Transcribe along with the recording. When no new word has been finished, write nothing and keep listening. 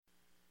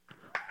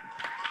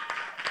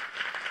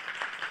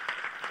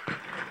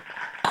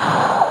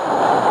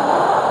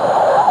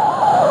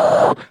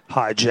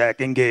Hijack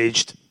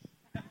engaged.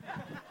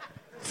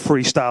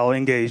 Freestyle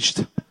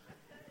engaged.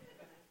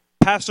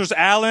 Pastors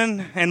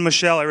Alan and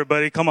Michelle,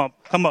 everybody, come up.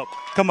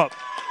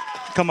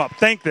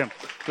 Thank them.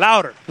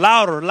 Louder.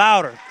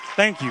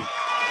 Thank you.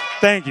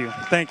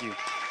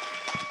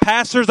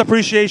 Pastors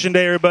Appreciation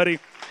Day, everybody.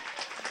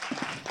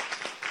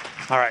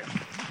 All right,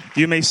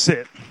 you may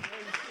sit.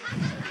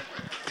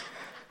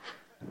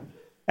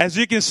 As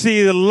you can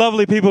see, the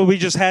lovely people we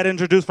just had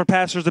introduced for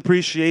Pastors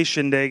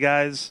Appreciation Day,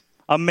 guys.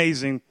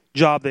 Amazing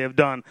job they have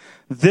done.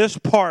 This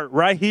part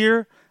right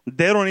here,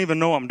 they don't even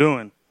know I'm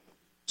doing.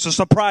 It's a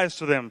surprise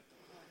to them.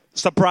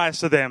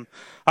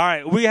 All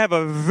right, we have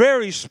a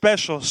very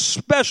special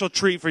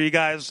treat for you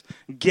guys.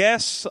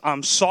 Guests,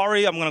 I'm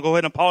sorry. I'm going to go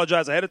ahead and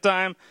apologize ahead of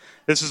time.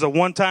 This is a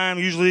one-time.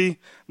 Usually,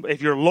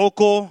 if you're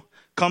local,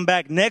 come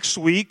back next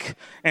week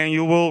and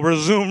you will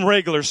resume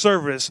regular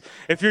service.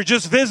 If you're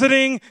just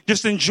visiting,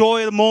 just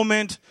enjoy the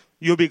moment.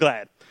 You'll be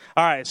glad.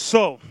 All right,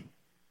 so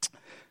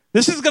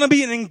this is going to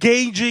be an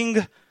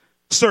engaging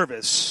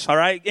service, all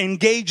right?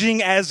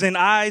 Engaging as in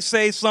I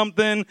say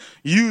something,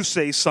 you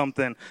say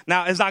something.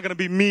 Now, it's not going to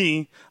be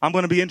me. I'm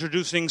going to be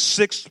introducing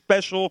 6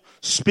 special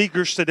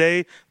speakers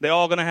today. They're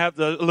all going to have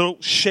a little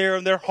share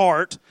in their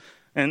heart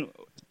and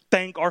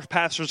thank our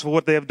pastors for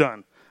what they have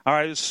done. All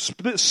right,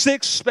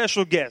 6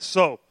 special guests.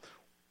 So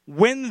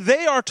when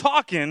they are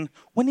talking,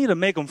 we need to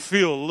make them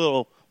feel a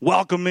little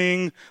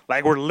welcoming,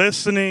 like we're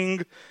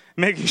listening,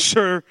 making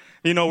sure,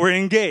 we're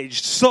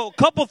engaged. So a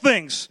couple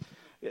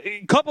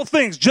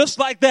things just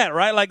like that,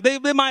 right? Like they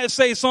might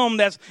say something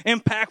that's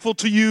impactful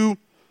to you,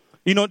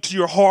 to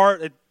your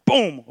heart. And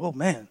boom, oh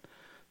man,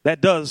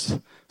 that does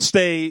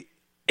stay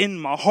in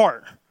my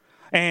heart.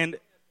 And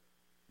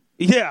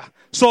yeah,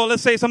 so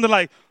let's say something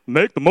like,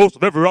 make the most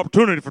of every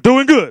opportunity for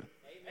doing good.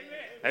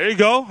 There you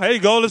go.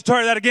 Let's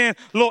try that again.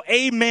 A little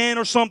amen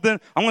or something.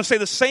 I'm going to say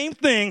the same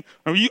thing.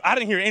 I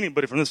didn't hear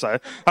anybody from this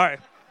side. All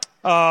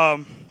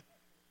right.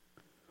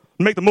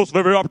 Make the most of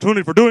every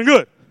opportunity for doing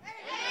good.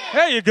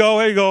 There you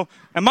go.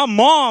 And my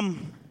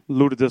mom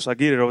alluded this. I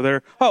get it over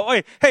there. Oh,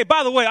 hey,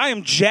 by the way, I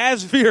am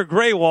Jasvier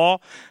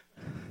Graywall.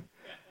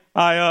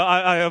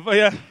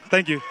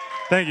 Thank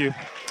you.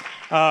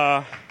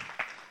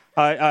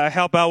 I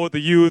help out with the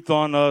youth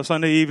on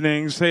Sunday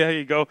evenings. Hey, there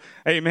you go.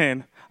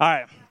 Amen. All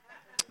right.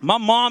 My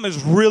mom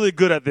is really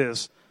good at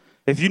this.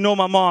 If you know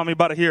my mom, you're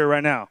about to hear it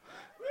right now.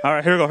 All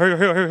right, here we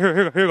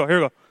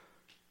go.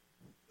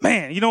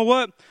 Man, you know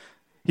what?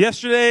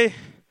 Yesterday,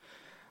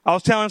 I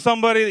was telling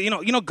somebody,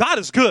 God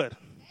is good.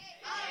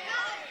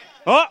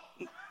 Oh,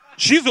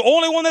 she's the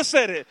only one that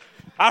said it.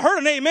 I heard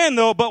an amen,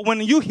 though, but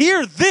when you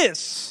hear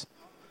this,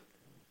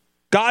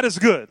 God is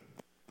good.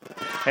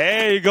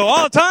 There you go.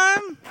 All the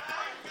time.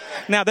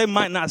 Now, they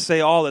might not say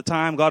all the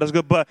time God is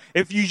good, but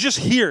if you just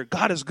hear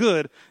God is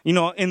good,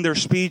 in their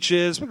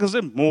speeches, because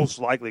they're most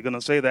likely going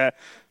to say that,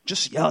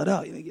 just yell it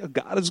out.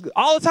 God is good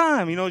all the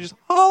time, just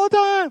all the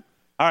time.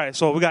 All right,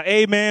 so we got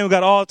amen, we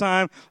got all the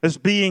time. Let's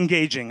be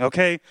engaging,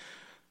 okay?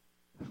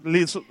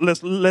 Let's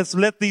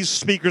let these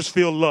speakers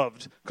feel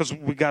loved, because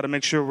we got to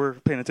make sure we're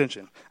paying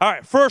attention. All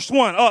right, first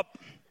one up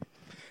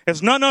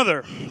is none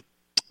other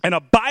than a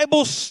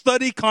Bible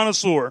study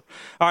connoisseur.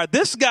 All right,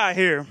 this guy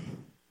here,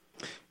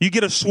 you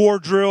get a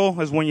sword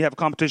drill as when you have a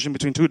competition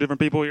between 2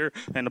 different people here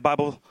and the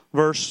Bible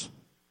verse.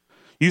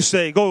 You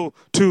say, go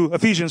to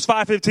Ephesians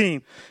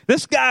 5:15.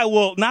 This guy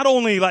will not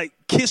only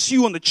kiss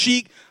you on the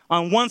cheek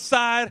on one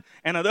side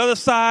and on the other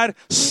side,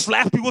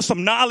 slap you with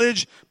some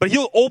knowledge, but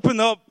he'll open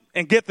up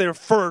and get there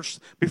first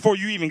before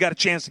you even got a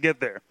chance to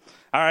get there.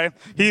 All right.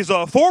 He's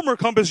a former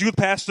Compass Youth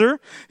pastor.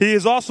 He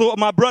is also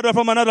my brother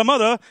from another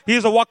mother. He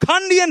is a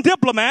Wakandian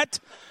diplomat,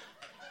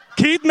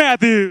 Keith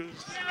Matthews.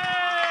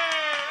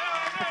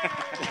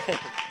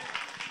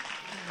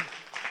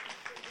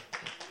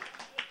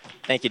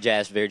 Thank you,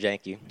 Jasvier.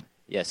 Thank you.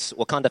 Yes,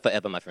 Wakanda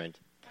forever, my friend.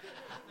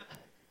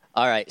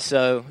 All right,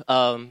 so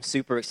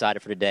super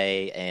excited for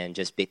today, and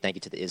just big thank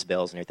you to the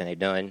Isbels and everything they've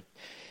done.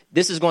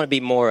 This is going to be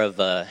more of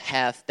a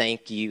half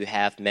thank you,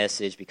 half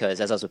message, because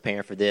as I was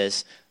preparing for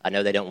this, I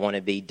know they don't want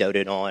to be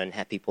doted on and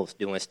have people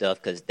doing stuff,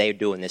 because they're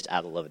doing this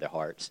out of the love of their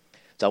hearts.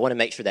 So I want to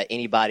make sure that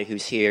anybody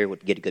who's here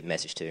would get a good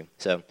message too.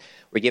 So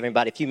we're giving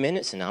everybody a few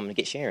minutes, and I'm going to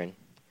get sharing.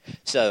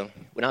 So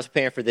when I was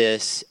preparing for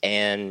this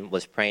and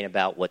was praying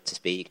about what to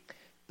speak,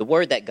 the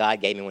word that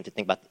God gave me when to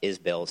think about the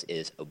Isbels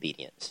is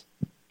obedience.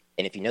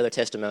 And if you know their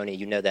testimony,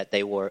 you know that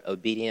they were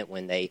obedient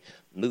when they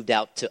moved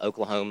out to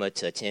Oklahoma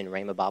to attend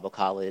Rhema Bible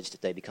College,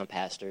 that they become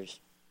pastors.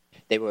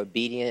 They were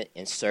obedient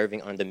in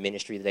serving under the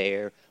ministry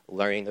there,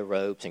 learning the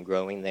ropes and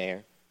growing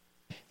there.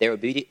 They were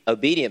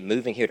obedient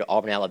moving here to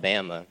Auburn,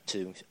 Alabama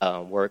to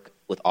work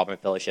with Auburn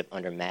Fellowship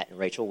under Matt and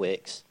Rachel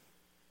Wicks.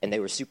 And they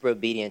were super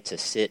obedient to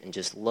sit and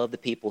just love the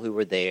people who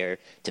were there,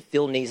 to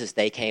fill needs as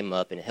they came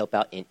up and help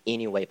out in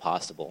any way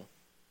possible.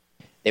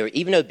 They were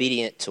even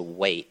obedient to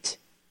wait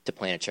to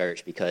plant a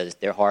church, because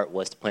their heart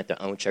was to plant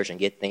their own church and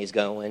get things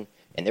going.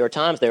 And there were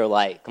times they were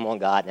like, come on,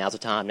 God, now's the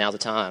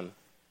time.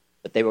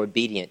 But they were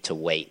obedient to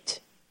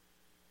wait.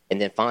 And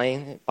then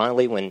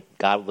finally, when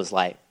God was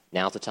like,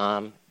 now's the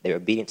time, They're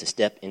obedient to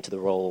step into the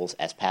roles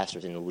as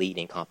pastors and lead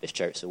in Compass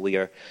Church. So we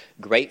are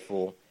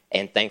grateful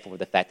and thankful for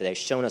the fact that they've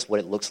shown us what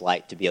it looks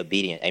like to be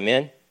obedient.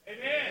 Amen?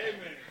 Amen.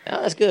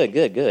 Oh, that's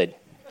good.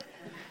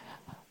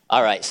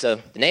 All right, so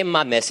the name of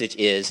my message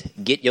is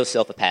Get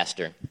Yourself a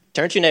Pastor.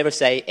 Turn to your neighbor and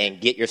say, and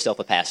get yourself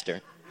a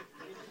pastor.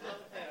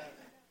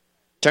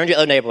 Turn to your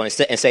other neighbor and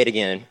say it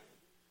again.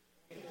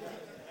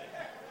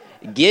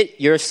 Get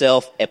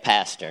yourself a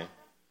pastor.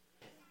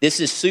 This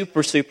is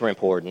super, super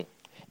important.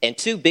 And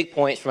 2 big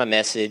points for my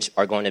message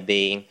are going to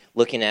be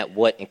looking at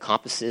what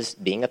encompasses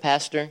being a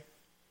pastor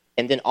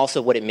and then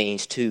also what it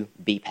means to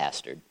be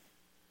pastored.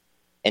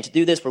 And to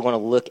do this, we're going to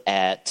look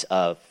at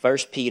 1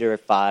 Peter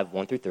 5,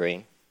 1 through 3.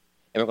 And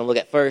we're going to look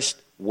at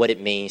first what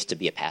it means to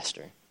be a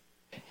pastor.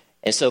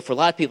 And so for a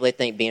lot of people, they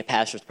think being a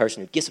pastor is the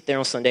person who gets up there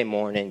on Sunday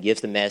morning,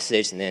 gives the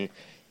message, and then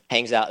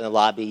hangs out in the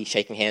lobby,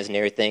 shaking hands and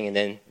everything, and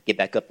then get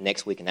back up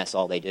next week, and that's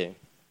all they do.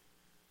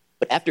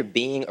 But after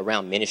being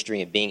around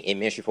ministry and being in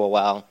ministry for a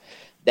while,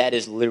 that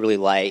is literally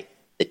like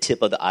the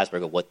tip of the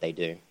iceberg of what they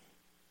do.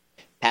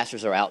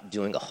 Pastors are out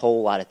doing a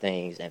whole lot of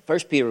things, and 1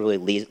 Peter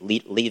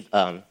really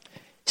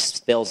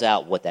spells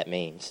out what that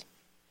means.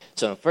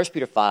 So in 1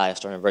 Peter 5,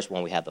 starting in verse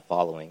 1, we have the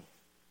following.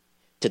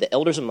 To the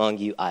elders among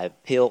you, I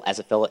appeal as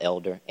a fellow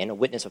elder and a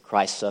witness of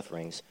Christ's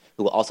sufferings,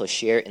 who will also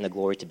share in the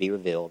glory to be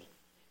revealed.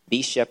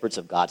 Be shepherds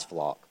of God's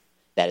flock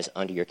that is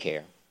under your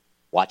care,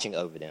 watching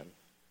over them.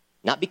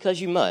 Not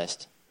because you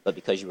must, but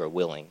because you are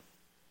willing,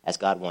 as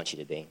God wants you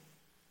to be.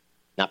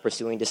 Not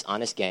pursuing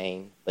dishonest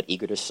gain, but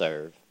eager to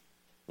serve.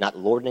 Not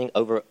lording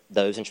over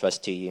those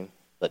entrusted to you,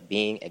 but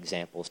being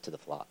examples to the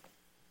flock.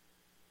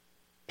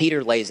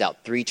 Peter lays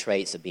out 3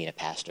 traits of being a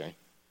pastor.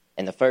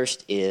 And the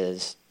first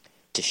is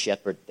to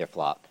shepherd their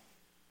flock.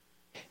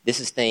 This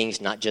is things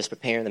not just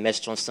preparing the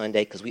message on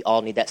Sunday, because we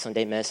all need that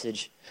Sunday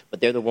message,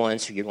 but they're the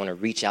ones who you're going to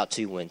reach out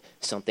to when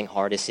something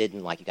hard is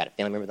hidden, like you got a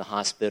family member in the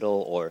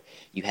hospital or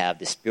you have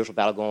this spiritual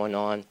battle going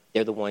on.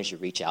 They're the ones you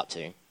reach out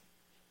to.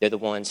 They're the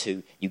ones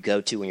who you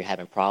go to when you're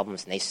having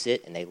problems, and they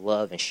sit and they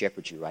love and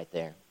shepherd you right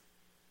there.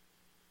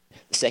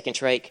 The second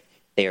trait,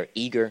 they are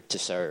eager to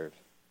serve.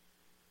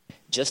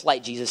 Just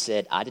like Jesus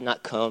said, I did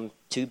not come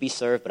to be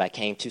served, but I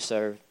came to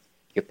serve.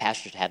 Your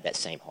pastors have that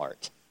same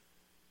heart.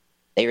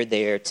 They are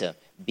there to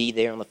be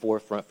there on the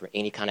forefront for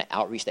any kind of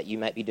outreach that you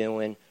might be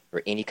doing,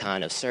 or any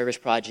kind of service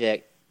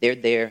project. They're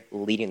there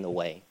leading the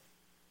way.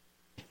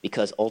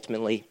 Because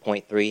ultimately,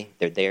 point 3,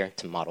 they're there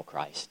to model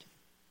Christ.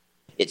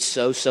 It's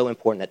so, so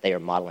important that they are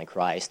modeling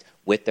Christ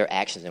with their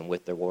actions and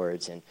with their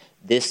words. And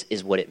this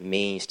is what it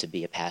means to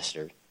be a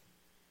pastor.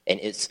 And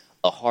it's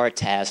a hard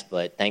task,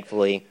 but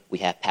thankfully we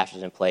have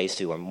pastors in place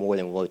who are more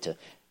than willing to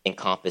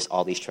encompass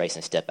all these traits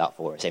and step out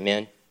for us.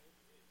 Amen?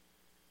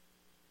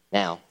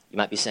 Now, you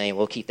might be saying,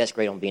 well, Keith, that's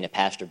great on being a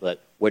pastor,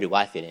 but where do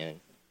I fit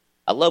in?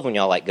 I love when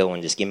y'all go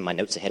and just give me my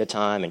notes ahead of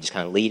time and just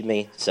kind of lead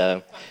me.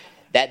 So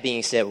that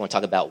being said, we're going to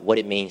talk about what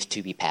it means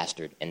to be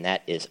pastored, and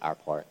that is our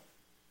part.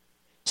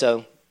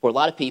 So for a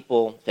lot of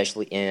people,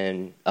 especially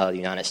in the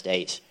United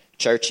States,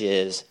 church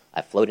is,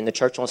 I float into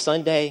church on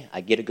Sunday,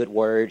 I get a good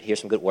word, hear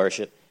some good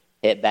worship,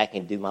 head back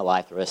and do my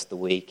life the rest of the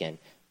week, and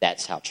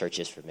that's how church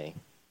is for me.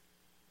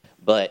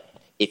 But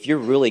if you're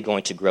really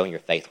going to grow in your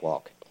faith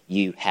walk,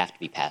 you have to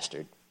be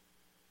pastored.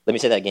 Let me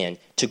say that again.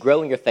 To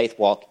grow in your faith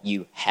walk,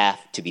 you have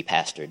to be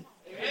pastored.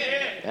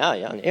 Oh,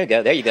 yeah,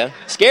 there you go.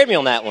 Scared me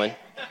on that one.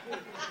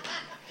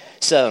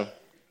 So,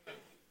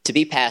 to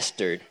be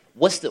pastored,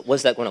 what's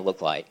that going to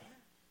look like?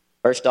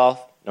 First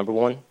off, number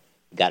 1,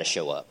 you got to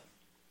show up.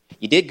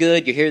 You did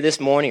good. You're here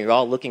this morning. You're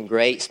all looking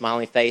great,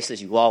 smiling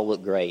faces. You all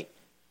look great.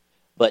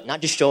 But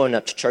not just showing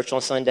up to church on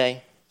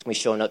Sunday. It's going to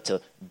be showing up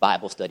to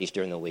Bible studies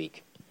during the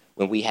week.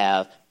 When we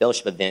have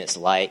fellowship events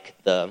like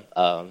the,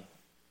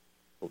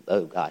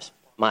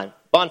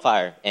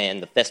 bonfire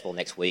and the festival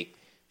next week.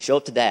 Show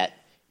up to that.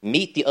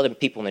 Meet the other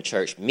people in the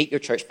church. Meet your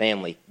church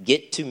family.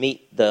 Get to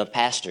meet the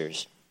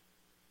pastors.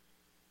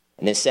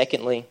 And then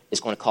secondly,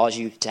 it's going to cause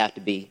you to have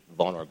to be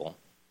vulnerable.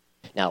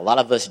 Now, a lot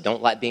of us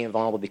don't like being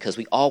vulnerable because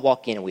we all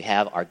walk in and we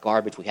have our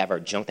garbage, we have our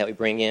junk that we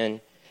bring in.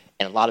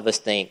 And a lot of us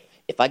think,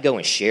 if I go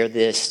and share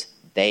this,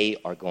 they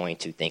are going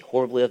to think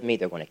horribly of me.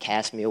 They're going to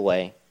cast me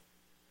away.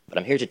 But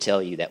I'm here to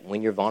tell you that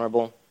when you're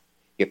vulnerable,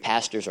 your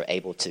pastors are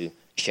able to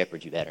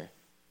shepherd you better.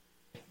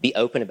 Be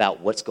open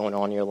about what's going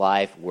on in your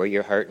life, where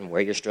you're hurting,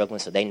 where you're struggling,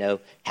 so they know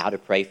how to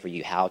pray for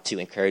you, how to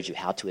encourage you,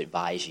 how to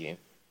advise you.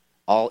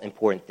 All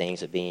important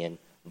things of being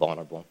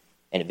vulnerable.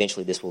 And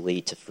eventually this will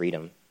lead to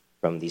freedom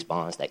from these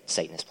bonds that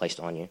Satan has placed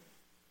on you.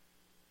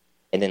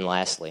 And then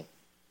lastly,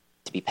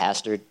 to be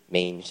pastored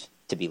means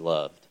to be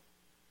loved.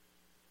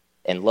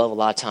 And love, a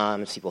lot of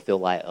times, people feel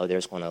like, oh, they're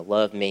just going to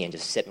love me and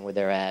just sit me where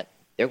they're at.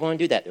 They're going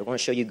to do that. They're going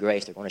to show you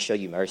grace. They're going to show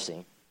you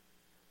mercy.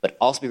 But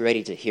also be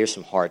ready to hear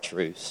some hard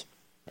truths.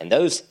 And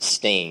those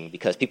sting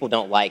because people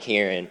don't like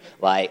hearing,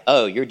 like,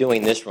 oh, you're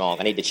doing this wrong.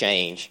 I need to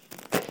change.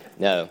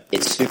 No,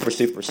 it's super,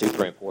 super,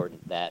 super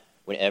important that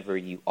whenever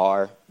you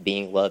are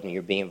being loved and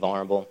you're being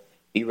vulnerable,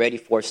 be ready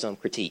for some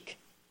critique.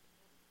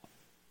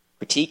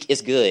 Critique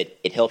is good.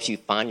 It helps you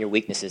find your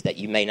weaknesses that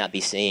you may not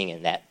be seeing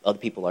and that other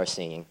people are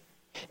seeing.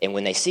 And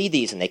when they see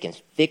these and they can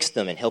fix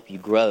them and help you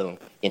grow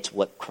into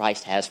what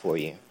Christ has for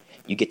you,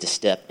 you get to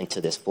step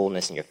into this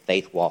fullness and your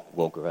faith walk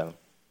will grow.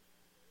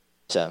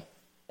 So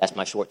that's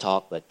my short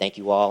talk, but thank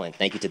you all, and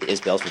thank you to the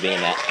Isbels for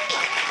being that.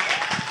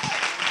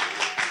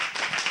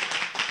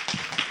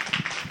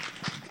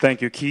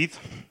 Thank you, Keith.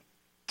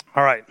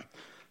 All right.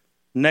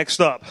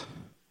 Next up,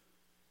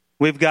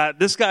 we've got,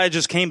 this guy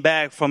just came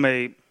back from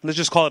let's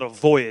just call it a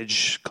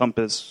voyage,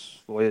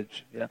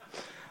 voyage, yeah.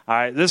 All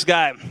right, this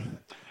guy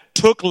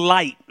took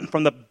light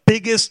from the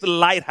biggest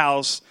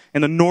lighthouse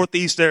in the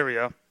Northeast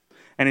area,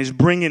 and he's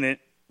bringing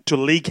it to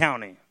Lee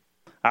County.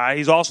 All right,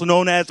 he's also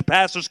known as the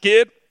pastor's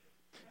kid.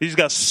 He's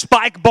got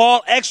spike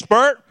ball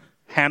expert,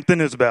 Hampton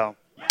Isbell.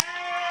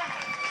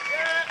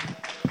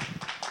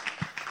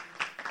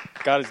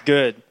 God is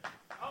good.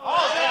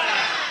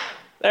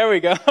 There we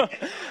go.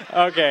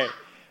 Okay.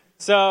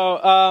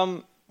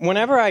 So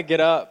whenever I get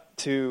up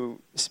to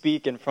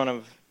speak in front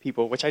of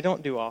people, which I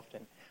don't do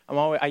often,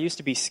 I used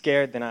to be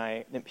scared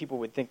that people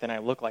would think that I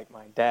look like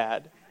my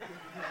dad.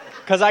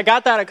 Because I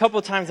got that a couple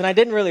of times, and I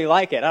didn't really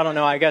like it. I don't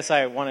know. I guess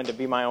I wanted to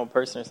be my own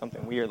person or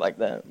something weird like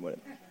that.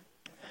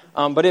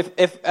 But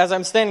if as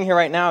I'm standing here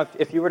right now,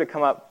 if you were to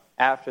come up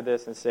after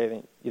this and say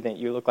that you think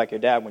you look like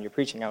your dad when you're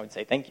preaching, I would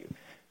say thank you.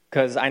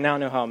 Because I now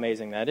know how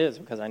amazing that is,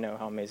 because I know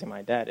how amazing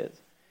my dad is.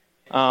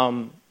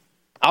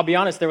 I'll be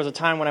honest, there was a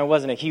time when I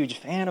wasn't a huge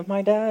fan of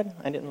my dad.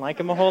 I didn't like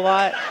him a whole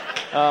lot.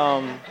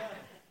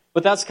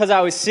 But that's because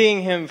I was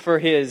seeing him for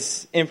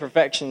his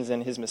imperfections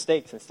and his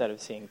mistakes instead of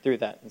seeing through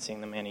that and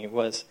seeing the man he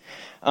was.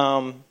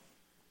 But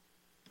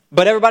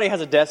everybody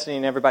has a destiny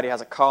and everybody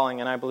has a calling,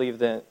 and I believe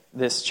that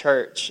this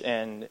church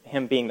and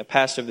him being the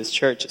pastor of this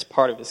church is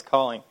part of his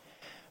calling.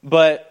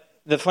 But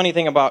the funny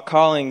thing about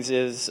callings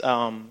is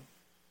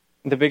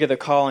the bigger the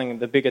calling,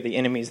 the bigger the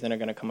enemies that are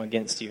going to come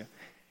against you.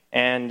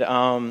 And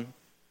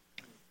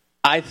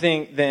I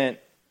think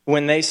that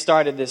when they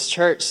started this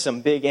church,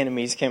 some big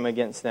enemies came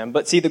against them.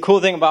 But see, the cool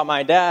thing about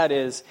my dad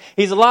is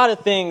he's a lot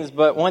of things,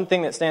 but one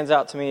thing that stands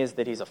out to me is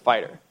that he's a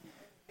fighter.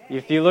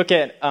 If you look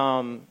at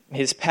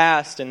his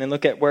past and then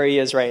look at where he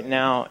is right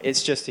now,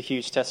 it's just a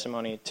huge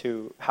testimony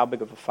to how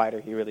big of a fighter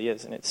he really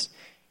is, and it's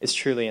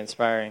truly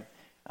inspiring.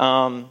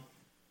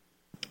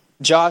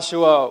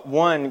 Joshua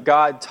 1,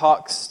 God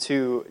talks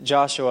to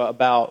Joshua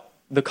about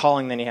the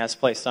calling that he has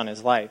placed on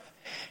his life.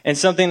 And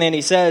something that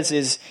he says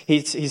is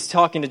he's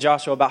talking to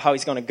Joshua about how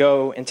he's going to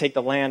go and take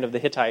the land of the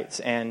Hittites,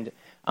 and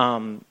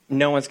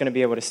no one's going to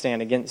be able to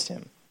stand against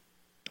him.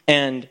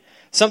 And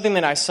something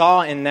that I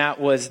saw in that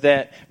was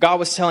that God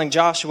was telling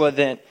Joshua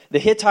that the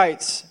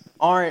Hittites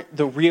aren't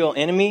the real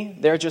enemy.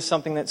 They're just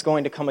something that's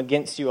going to come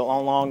against you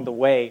along the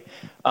way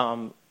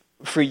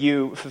for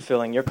you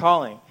fulfilling your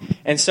calling.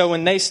 And so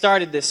when they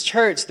started this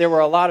church, there were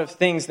a lot of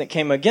things that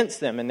came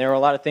against them, and there were a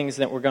lot of things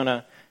that were going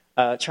to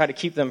try to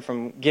keep them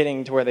from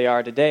getting to where they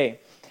are today.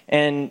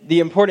 And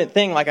the important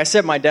thing, like I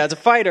said, my dad's a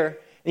fighter.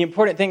 The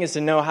important thing is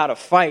to know how to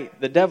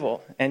fight the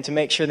devil and to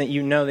make sure that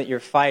you know that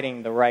you're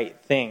fighting the right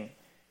thing.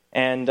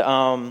 And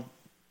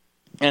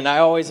I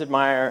always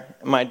admire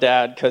my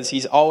dad because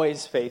he's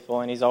always faithful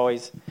and he's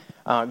always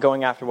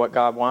going after what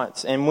God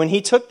wants. And when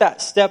he took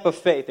that step of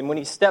faith and when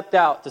he stepped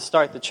out to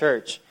start the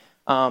church,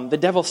 the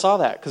devil saw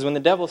that. Because when the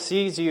devil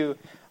sees you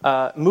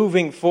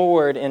moving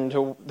forward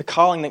into the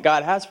calling that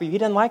God has for you, he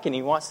doesn't like it and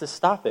he wants to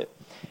stop it.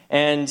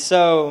 And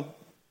so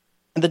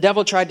the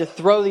devil tried to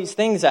throw these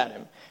things at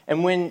him.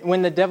 And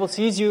when the devil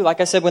sees you,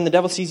 like I said, when the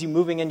devil sees you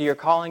moving into your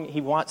calling,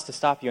 he wants to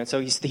stop you. And so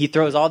he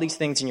throws all these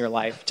things in your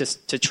life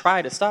just to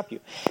try to stop you.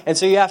 And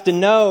so you have to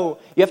know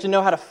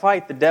how to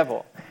fight the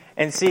devil.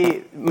 And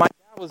see, my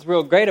dad was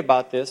real great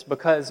about this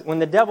because when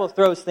the devil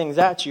throws things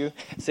at you,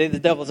 say the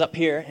devil's up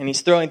here and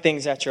he's throwing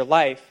things at your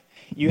life,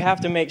 you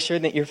have to make sure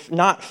that you're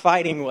not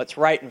fighting what's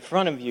right in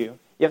front of you.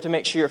 You have to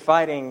make sure you're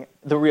fighting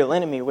the real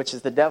enemy, which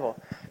is the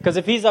devil. Because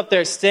if he's up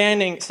there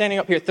standing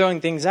up here throwing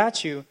things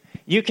at you,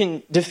 you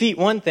can defeat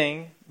one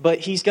thing, but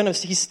he's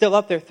still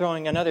up there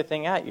throwing another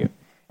thing at you.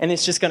 And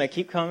it's just going to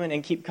keep coming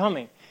and keep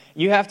coming.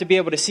 You have to be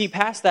able to see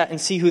past that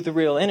and see who the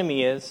real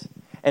enemy is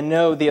and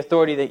know the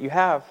authority that you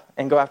have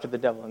and go after the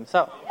devil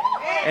himself.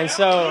 And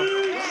so,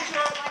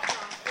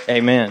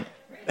 amen.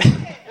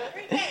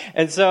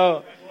 And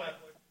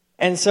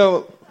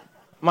so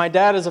my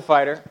dad is a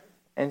fighter.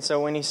 And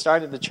so when he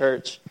started the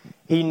church,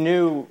 he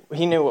knew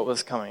what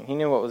was coming. He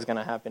knew what was going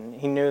to happen.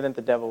 He knew that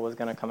the devil was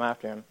going to come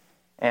after him.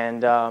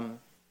 And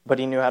but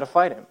he knew how to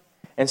fight him.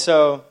 And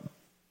so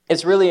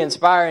it's really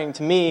inspiring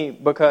to me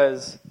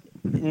because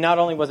not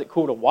only was it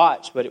cool to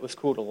watch, but it was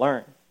cool to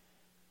learn.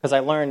 Because I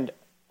learned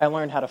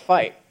how to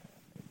fight.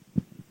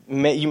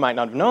 You might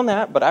not have known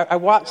that, but I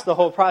watched the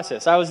whole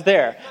process. I was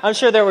there. I'm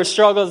sure there were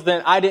struggles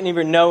that I didn't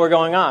even know were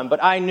going on,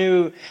 but I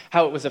knew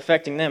how it was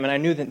affecting them, and I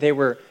knew that they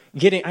were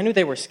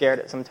scared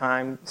at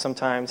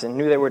sometimes and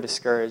knew they were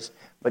discouraged.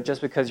 But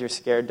just because you're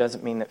scared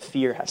doesn't mean that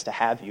fear has to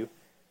have you.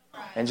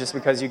 And just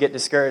because you get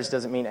discouraged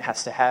doesn't mean it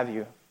has to have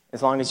you.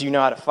 As long as you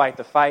know how to fight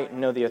the fight and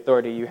know the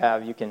authority you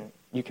have, you can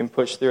you can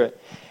push through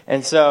it.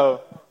 And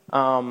so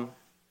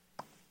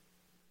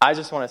I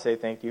just want to say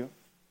thank you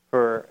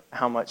for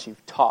how much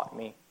you've taught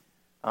me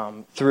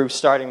through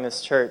starting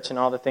this church and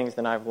all the things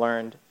that I've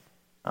learned.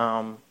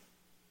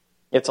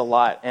 It's a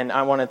lot. And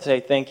I want to say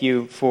thank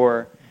you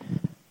for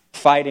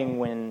fighting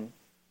when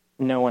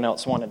no one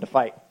else wanted to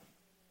fight,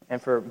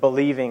 and for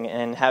believing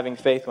and having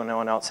faith when no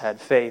one else had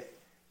faith,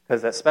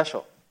 because that's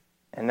special.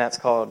 And that's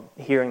called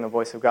hearing the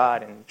voice of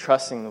God and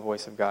trusting the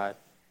voice of God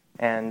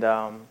and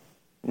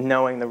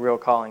knowing the real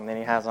calling that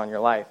he has on your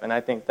life. And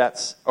I think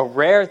that's a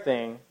rare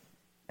thing,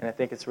 and I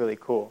think it's really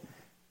cool,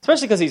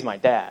 especially because he's my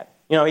dad.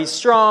 You know, he's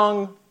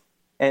strong,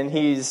 and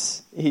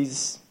he's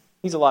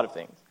a lot of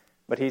things,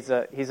 but he's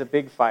a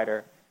big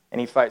fighter,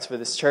 and he fights for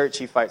this church,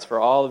 he fights for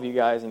all of you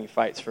guys, and he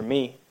fights for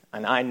me,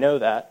 and I know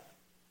that,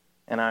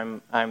 and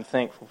I'm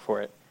thankful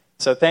for it.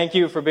 So thank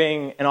you for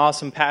being an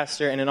awesome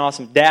pastor and an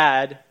awesome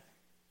dad,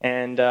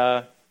 and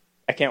I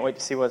can't wait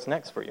to see what's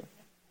next for you.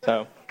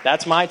 So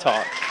that's my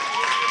talk.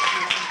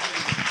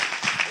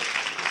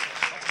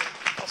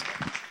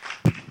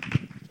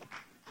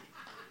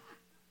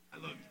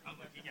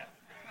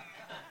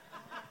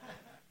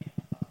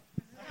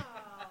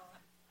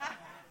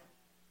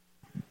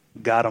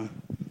 Got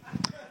him.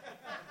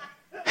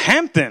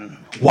 Hampton.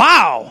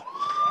 Wow.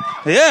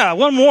 Yeah,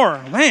 one more.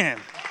 Man.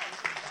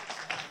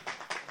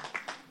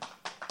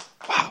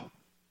 Wow.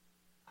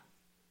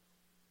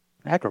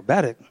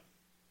 Acrobatic.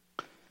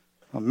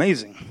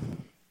 Amazing.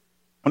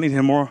 I need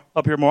him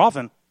up here more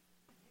often.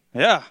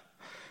 Yeah.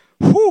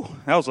 Whew.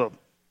 That was a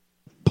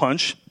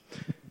punch.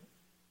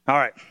 All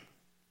right.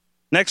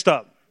 Next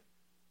up.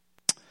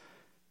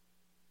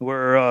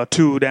 We're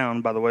 2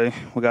 down, by the way.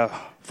 We got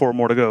 4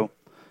 more to go.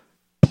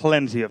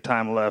 Plenty of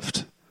time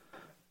left.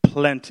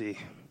 Plenty.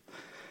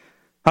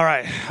 All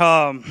right.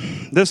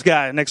 This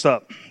guy, next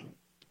up,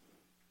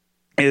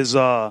 is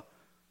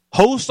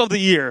host of the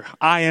year,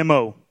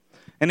 IMO.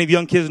 Any of you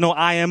young kids know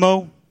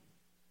IMO?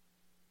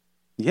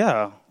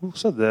 Yeah. Who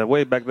said that?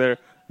 Way back there.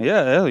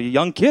 Yeah, a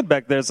young kid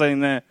back there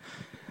saying that.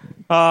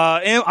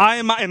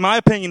 In my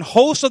opinion,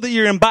 host of the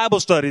year in Bible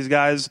studies,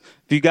 guys.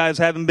 If you guys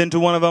haven't been to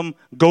one of them,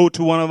 go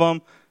to one of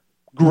them.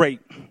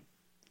 Great.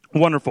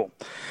 Wonderful.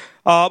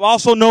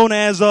 Also known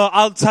as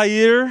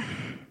Altair,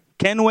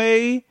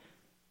 Kenway,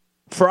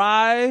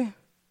 Fry.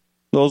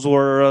 Those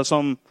were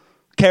some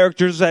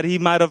characters that he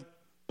might have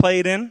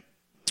played in.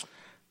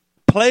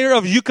 Player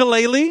of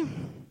ukulele.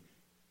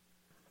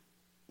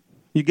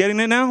 You getting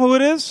it now, who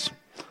it is?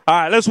 All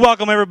right, let's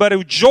welcome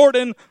everybody.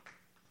 Jordan.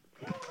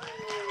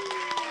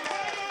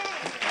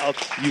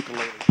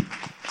 Ukulele.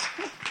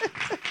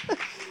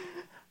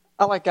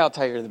 I like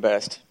Altair the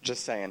best,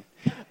 just saying.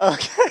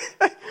 Okay.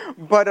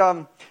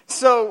 But,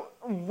 so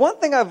one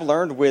thing I've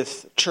learned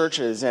with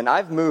churches, and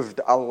I've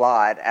moved a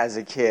lot as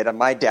a kid.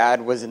 My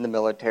dad was in the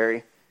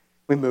military.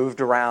 We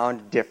moved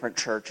around different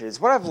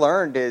churches. What I've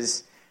learned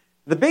is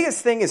the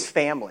biggest thing is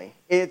family.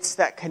 It's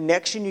that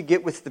connection you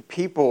get with the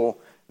people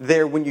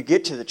there when you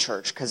get to the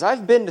church. Because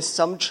I've been to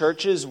some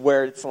churches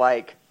where it's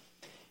like,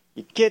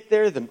 you get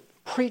there, the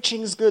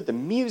preaching's good, the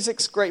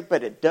music's great,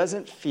 but it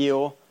doesn't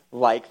feel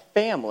like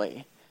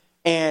family.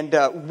 And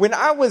when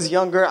I was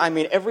younger, I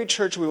mean, every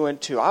church we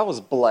went to, I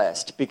was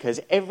blessed because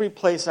every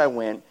place I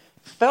went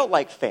felt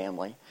like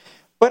family.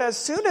 But as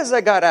soon as I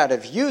got out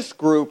of youth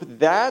group,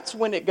 that's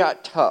when it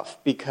got tough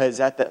because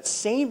at that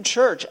same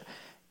church,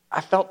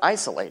 I felt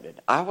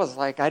isolated. I was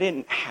like, I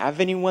didn't have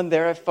anyone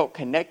there I felt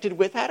connected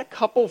with. I had a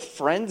couple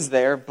friends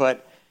there,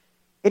 but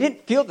it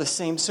didn't feel the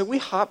same. So we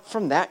hopped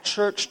from that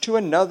church to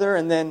another,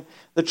 and then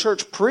the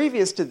church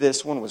previous to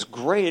this one was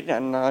great,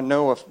 and I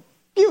know a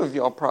few of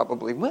y'all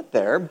probably went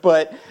there,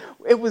 but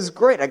it was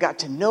great. I got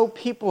to know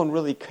people and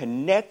really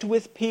connect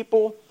with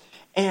people,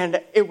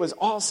 and it was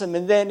awesome.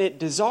 And then it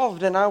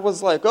dissolved, and I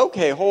was like,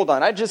 okay, hold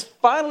on. I just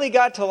finally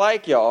got to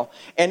like y'all,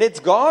 and it's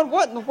gone?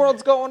 What in the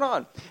world's going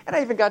on? And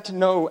I even got to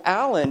know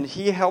Alan.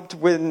 He helped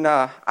when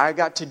I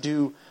got to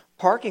do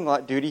parking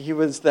lot duty. He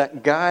was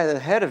that guy, the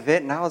head of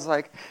it, and I was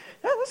like,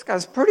 yeah, this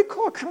guy's pretty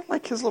cool. I kind of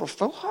like his little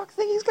faux hawk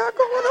thing he's got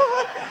going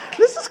on.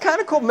 This is kind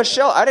of cool.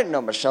 Michelle, I didn't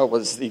know Michelle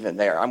was even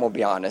there. I'm going to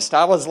be honest.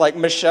 I was like,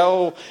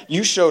 Michelle,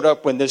 you showed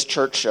up when this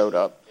church showed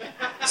up.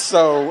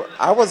 So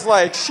I was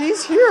like,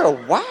 she's here.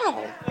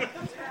 Wow.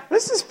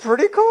 This is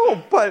pretty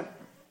cool. But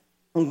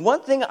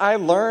one thing I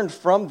learned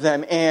from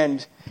them,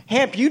 and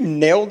Hamp, you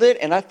nailed it.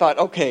 And I thought,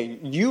 okay,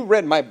 you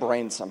read my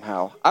brain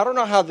somehow. I don't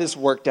know how this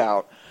worked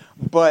out,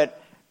 but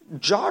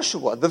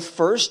Joshua, the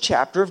first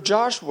chapter of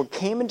Joshua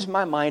came into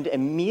my mind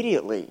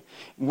immediately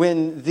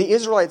when the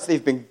Israelites,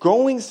 they've been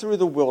going through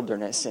the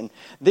wilderness and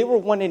they were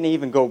wanting to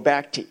even go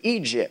back to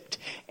Egypt.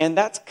 And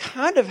that's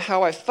kind of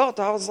how I felt.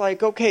 I was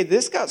like, okay,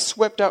 this got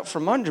swept out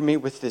from under me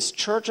with this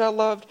church I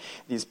loved,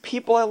 these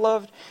people I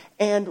loved.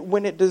 And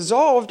when it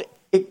dissolved,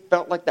 it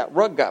felt like that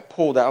rug got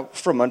pulled out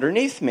from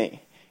underneath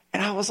me.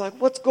 And I was like,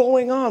 what's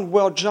going on?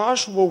 Well,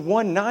 Joshua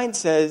 1:9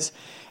 says,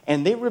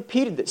 and they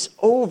repeated this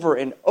over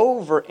and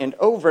over and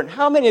over. And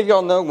how many of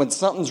y'all know when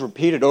something's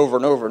repeated over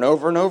and over and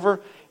over and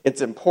over,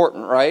 it's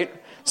important, right?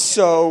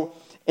 So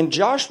In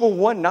Joshua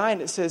 1:9,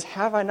 it says,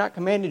 have I not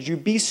commanded you,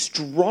 be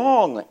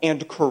strong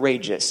and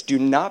courageous. Do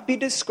not be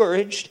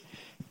discouraged.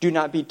 Do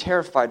not be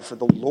terrified, for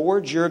the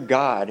Lord your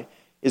God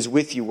is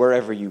with you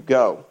wherever you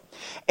go.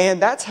 And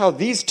that's how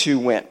these two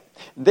went.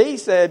 They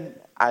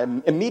said,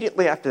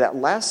 immediately after that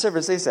last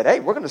service, they said, hey,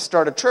 we're going to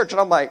start a church. And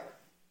I'm like,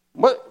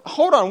 what?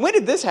 Hold on, when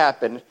did this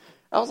happen?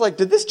 I was like,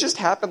 did this just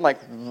happen like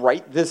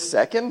right this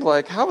second?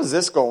 Like, how is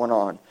this going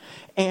on?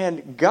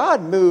 And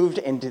God moved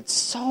and did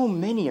so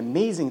many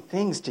amazing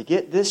things to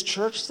get this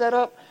church set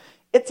up.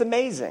 It's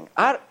amazing.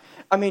 I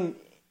mean,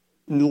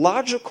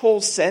 logical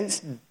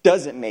sense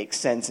doesn't make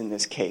sense in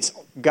this case.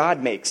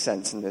 God makes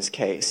sense in this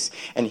case.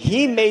 And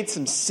he made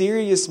some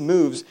serious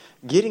moves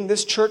getting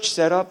this church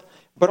set up,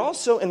 but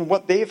also in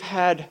what they've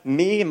had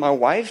me and my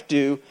wife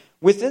do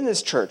within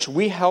this church.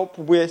 We help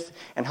with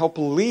and help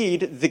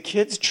lead the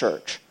kids'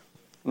 church.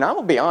 Now, I'm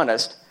going to be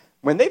honest.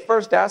 When they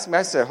first asked me,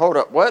 I said, hold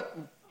up, what?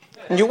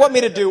 You want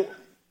me to do,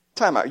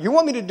 time out. You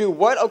want me to do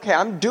what? Okay,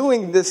 I'm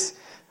doing this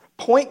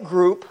point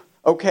group,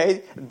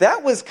 okay?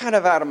 That was kind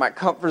of out of my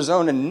comfort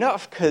zone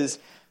enough because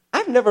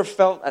I've never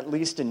felt, at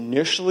least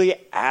initially,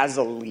 as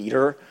a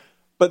leader.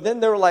 But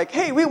then they were like,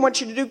 hey, we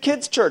want you to do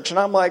kids' church. And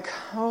I'm like,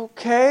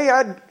 okay,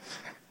 I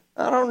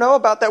don't know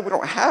about that. We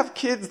don't have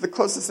kids. The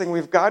closest thing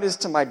we've got is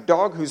to my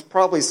dog who's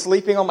probably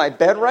sleeping on my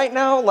bed right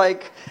now.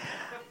 Like,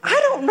 I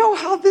don't know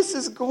how this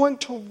is going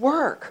to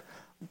work.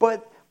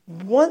 But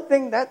one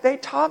thing that they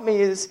taught me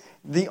is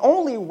the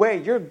only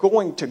way you're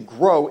going to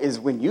grow is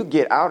when you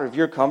get out of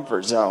your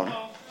comfort zone.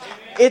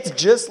 It's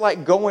just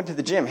like going to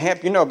the gym.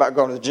 Hamp, you know about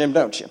going to the gym,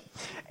 don't you?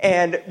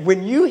 And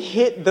when you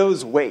hit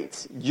those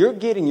weights, you're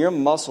getting your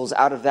muscles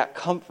out of that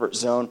comfort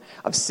zone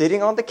of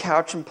sitting on the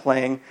couch and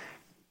playing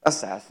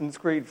Assassin's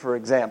Creed, for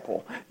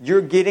example.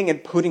 You're getting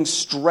and putting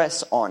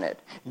stress on it.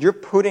 You're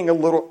putting a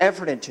little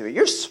effort into it.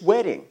 You're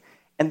sweating.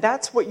 And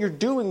that's what you're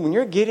doing when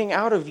you're getting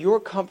out of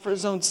your comfort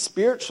zone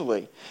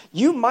spiritually.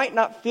 You might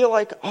not feel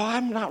like, oh,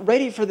 I'm not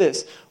ready for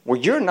this. Well,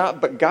 you're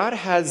not, but God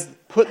has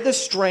put the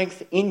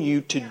strength in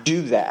you to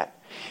do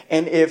that.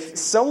 And if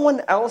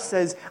someone else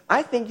says,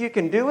 I think you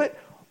can do it,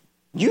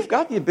 you've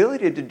got the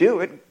ability to do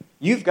it.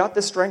 You've got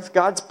the strength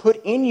God's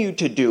put in you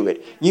to do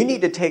it. You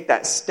need to take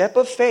that step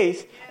of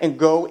faith and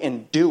go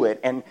and do it.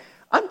 And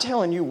I'm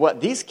telling you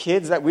what, these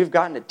kids that we've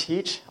gotten to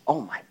teach,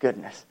 oh my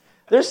goodness.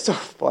 They're so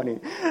funny.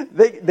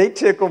 They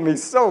tickle me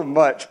so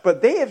much,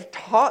 but they have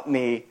taught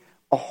me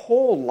a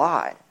whole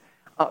lot.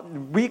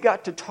 We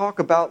got to talk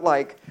about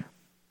like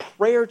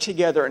prayer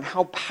together and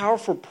how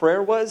powerful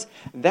prayer was.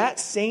 That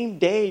same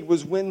day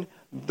was when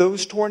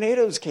those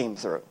tornadoes came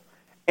through.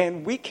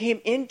 And we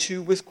came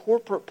into with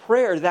corporate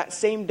prayer that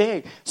same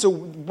day. So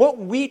what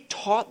we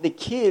taught the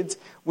kids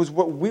was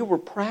what we were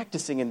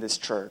practicing in this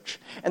church.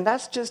 And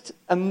that's just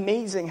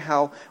amazing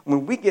how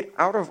when we get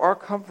out of our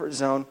comfort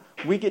zone,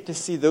 we get to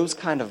see those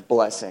kind of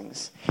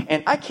blessings.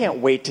 And I can't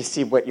wait to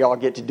see what y'all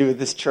get to do with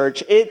this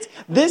church.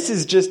 This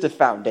is just a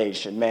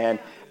foundation, man.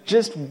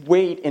 Just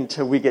wait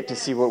until we get to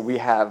see what we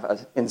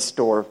have in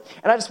store.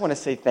 And I just want to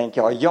say thank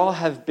y'all. Y'all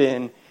have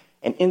been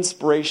an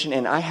inspiration,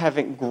 and I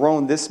haven't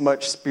grown this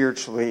much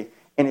spiritually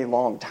in a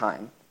long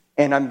time.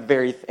 And I'm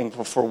very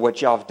thankful for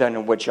what y'all have done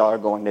and what y'all are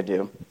going to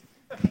do.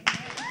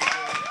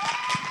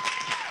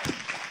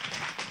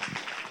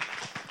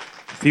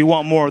 If you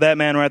want more of that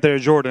man right there,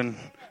 Jordan,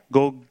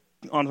 go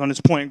on his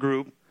point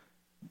group.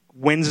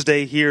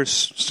 Wednesday here,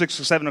 6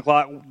 or 7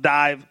 o'clock,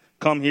 dive,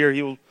 come here.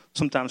 He will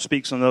sometimes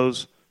speaks on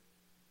those.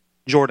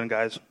 Jordan,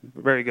 guys.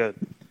 Very good.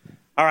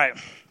 All right.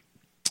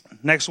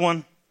 Next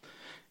one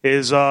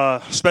is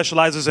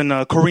specializes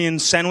in Korean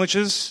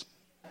sandwiches.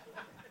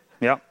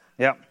 Yep.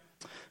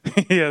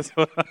 Yes.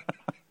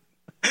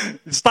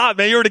 Stop,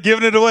 man. You're already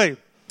giving it away.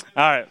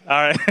 All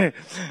right.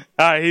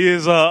 He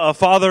is a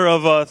father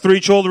of 3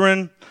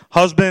 children,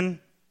 husband.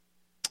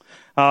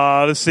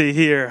 Let's see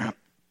here.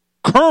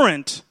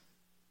 Current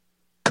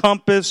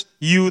Compass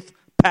Youth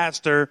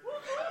pastor.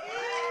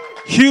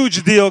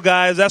 Huge deal,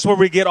 guys. That's where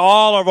we get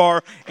all of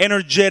our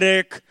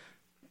energetic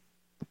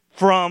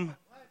from.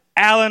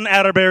 Alan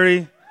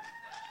Atterbury.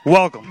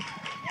 Welcome.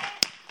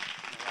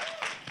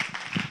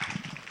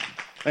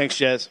 Thanks,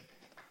 Jez.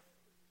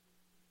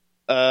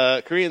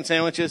 Korean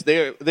sandwiches,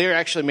 they're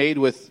actually made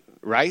with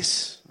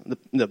rice.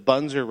 The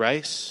buns are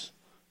rice.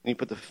 And you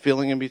put the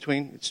filling in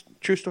between. It's a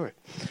true story.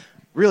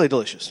 Really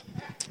delicious.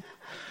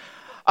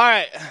 All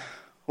right.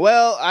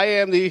 Well, I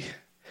am the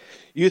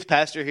youth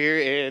pastor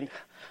here, and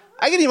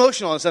I get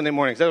emotional on Sunday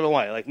mornings. I don't know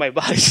why. Like, my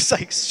body just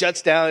like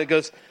shuts down.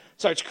 It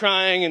starts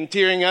crying and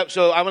tearing up.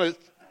 So I'm going to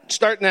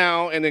start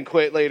now and then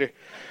quit later.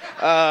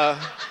 All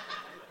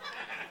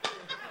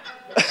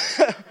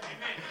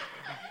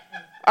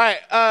right.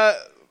 I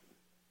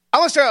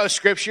want to start out with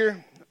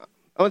scripture.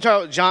 I want to start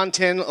out with John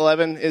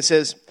 10:11. It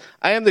says,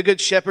 I am the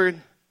good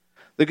shepherd.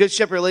 The good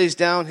shepherd lays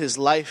down his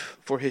life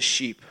for his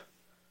sheep.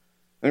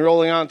 And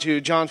rolling on to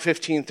John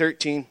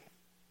 15:13.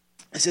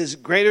 It says,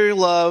 greater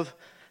love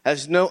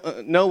has no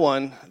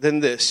one than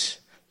this,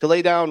 to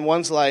lay down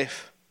one's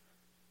life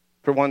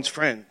for one's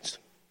friends.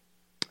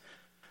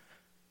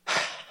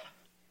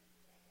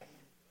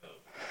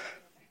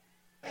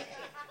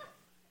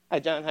 Hi,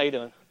 John. How you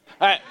doing?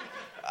 All right.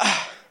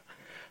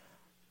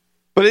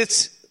 But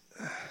it's,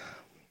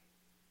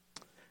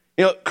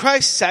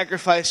 Christ's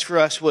sacrifice for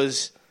us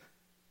was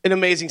an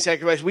amazing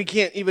sacrifice. We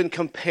can't even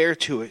compare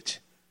to it.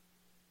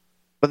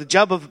 But the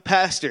job of a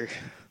pastor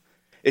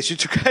is to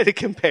try to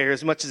compare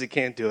as much as it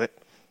can to it.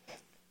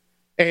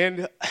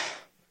 And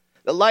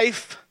the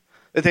life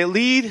that they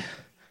lead,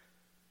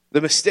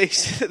 the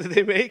mistakes that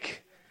they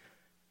make,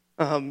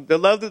 the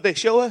love that they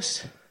show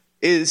us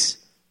is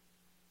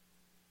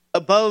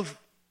above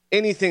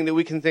anything that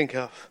we can think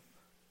of.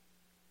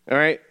 All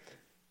right?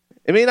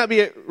 It may not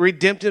be a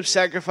redemptive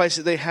sacrifice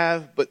that they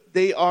have, but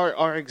they are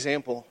our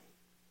example.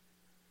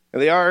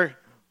 And they are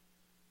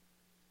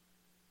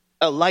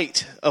a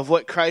light of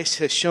what Christ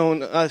has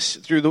shown us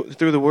through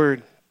the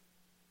Word.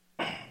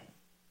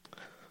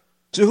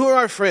 So who are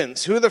our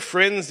friends? Who are the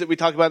friends that we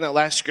talked about in that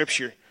last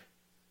scripture?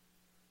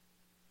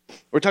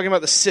 We're talking about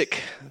the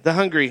sick, the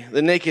hungry,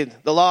 the naked,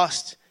 the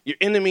lost, your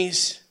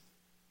enemies,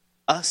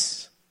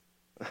 us.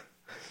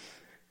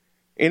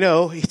 He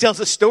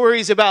tells us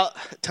stories about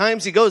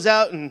times he goes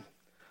out and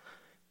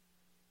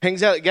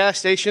hangs out at gas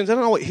stations. I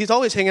don't know, he's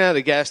always hanging out at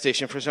a gas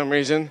station for some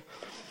reason.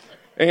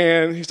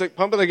 And he's like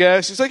pumping the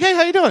gas. He's like, hey,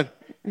 how you doing?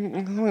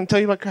 I'm going to tell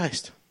you about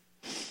Christ.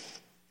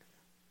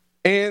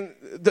 And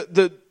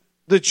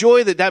the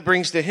joy that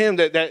brings to him,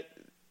 that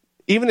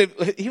even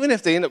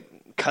if they end up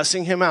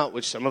cussing him out,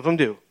 which some of them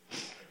do,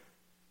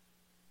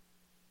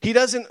 he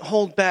doesn't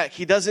hold back.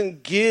 He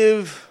doesn't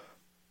give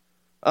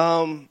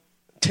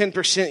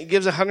 10%. He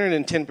gives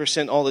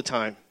 110% all the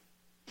time.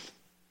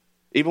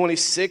 Even when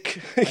he's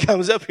sick, he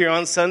comes up here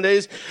on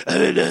Sundays.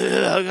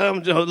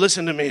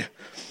 Listen to me.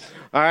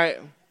 All right.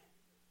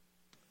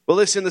 Well,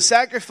 listen, the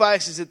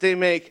sacrifices that they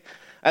make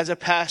as a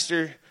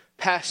pastors,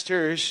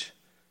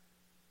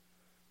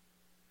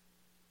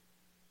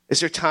 is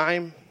their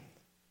time,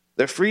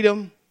 their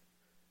freedom,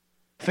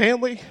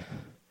 family,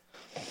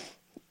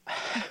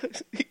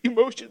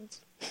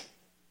 emotions,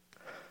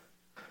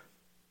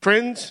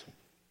 friends,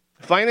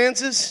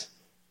 finances.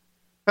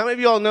 How many of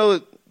you all know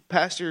that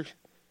Pastor,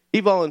 he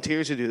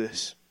volunteers to do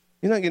this?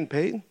 He's not getting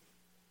paid.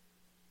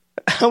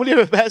 How many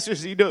other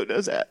pastors do you know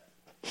does that?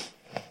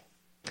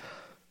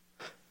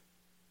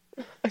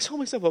 I told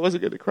myself I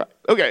wasn't going to cry.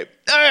 Okay.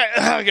 All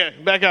right. Okay.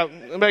 Back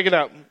it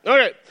out. All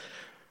right.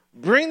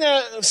 Bring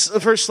that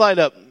first slide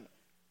up.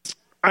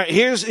 All right.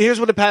 Here's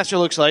what a pastor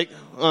looks like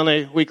on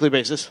a weekly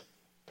basis.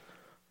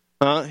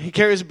 He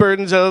carries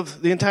burdens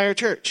of the entire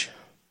church.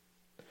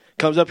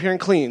 Comes up here and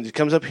cleans. He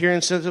comes up here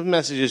and sends up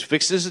messages,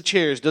 fixes the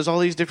chairs, does all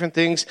these different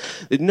things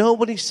that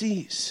nobody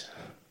sees,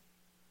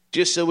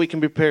 just so we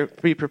can be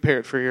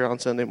prepared for here on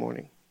Sunday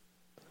morning.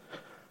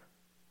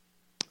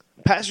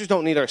 Pastors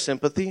don't need our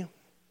sympathy.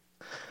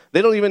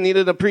 They don't even need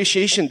an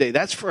appreciation day.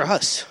 That's for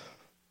us.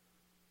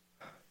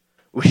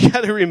 We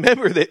got to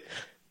remember that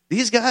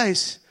these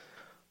guys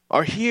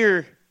are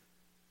here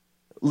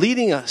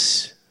leading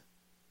us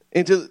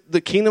into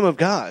the kingdom of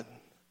God,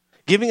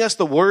 giving us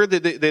the word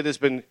that has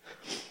been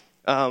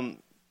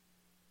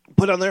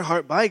put on their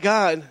heart by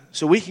God,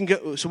 so we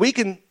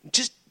can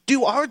just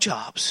do our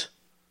jobs.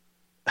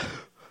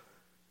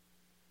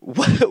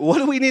 What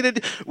do we need to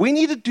do? We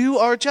need to do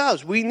our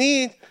jobs. We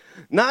need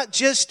not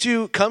just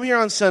to come here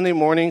on Sunday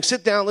morning,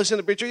 sit down, listen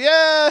to the preacher,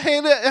 yeah,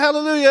 hey,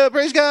 hallelujah,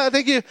 praise God,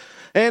 thank you,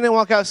 and then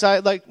walk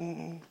outside like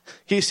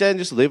he said, and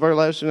just live our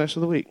lives for the rest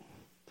of the week.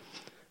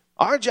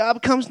 Our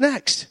job comes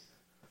next.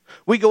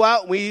 We go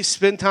out and we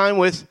spend time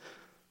with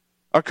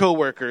our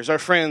coworkers, our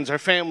friends, our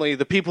family,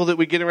 the people that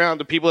we get around,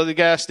 the people at the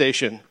gas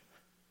station.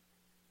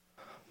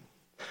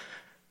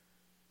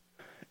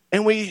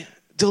 And we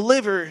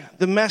deliver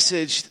the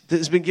message that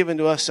has been given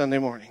to us Sunday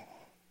morning.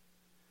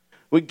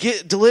 We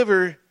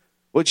deliver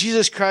what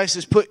Jesus Christ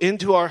has put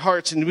into our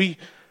hearts, and we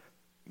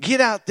get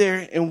out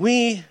there and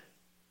we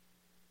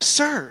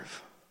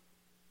serve.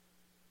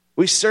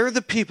 We serve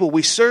the people.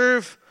 We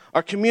serve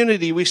our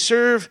community. We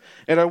serve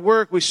at our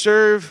work. We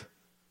serve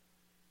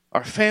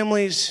our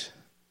families.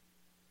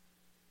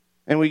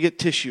 And we get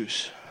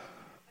tissues.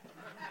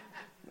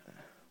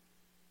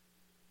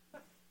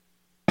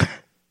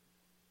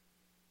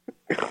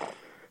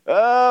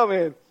 Oh,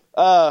 man.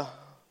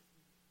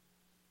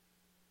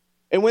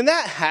 And when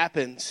that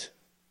happens,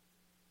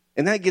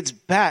 and that gets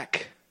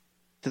back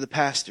to the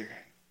pastor,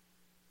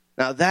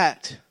 now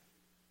that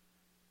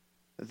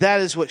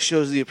is what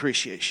shows the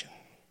appreciation.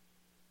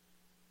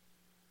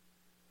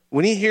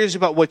 When he hears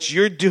about what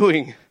you're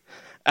doing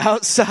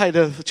outside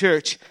of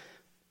church,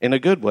 in a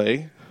good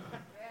way,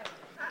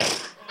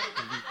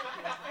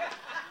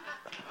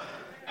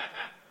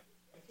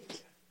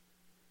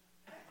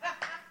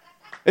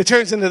 it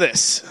turns into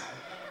this.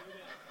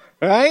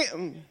 Right?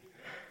 I'm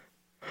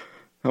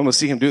going to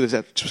see him do this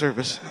after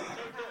service.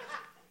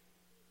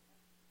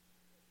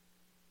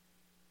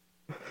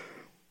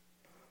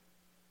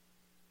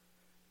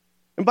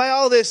 And by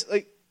all this,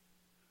 like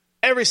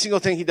every single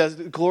thing he does,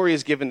 glory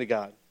is given to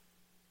God.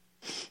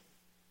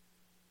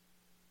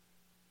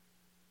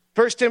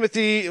 1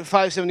 Timothy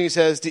 5:17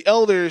 says, the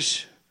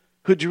elders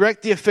who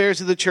direct the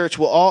affairs of the church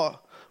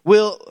will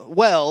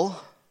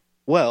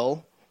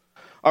well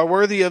are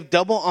worthy of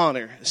double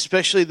honor,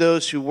 especially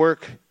those who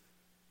work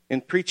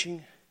in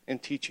preaching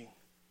and teaching.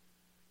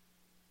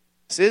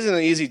 This isn't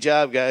an easy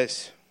job,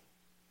 guys.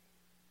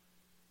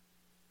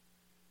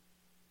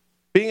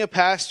 Being a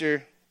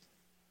pastor,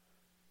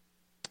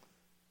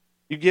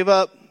 you give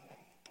up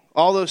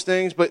all those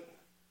things, but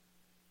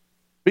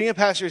being a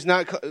pastor is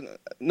not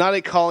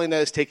a calling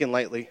that is taken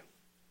lightly. It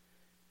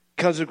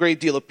comes with a great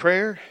deal of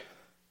prayer,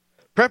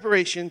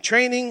 preparation,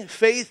 training,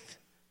 faith,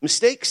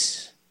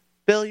 mistakes,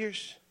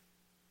 failures,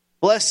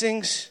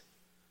 blessings,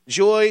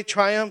 joy,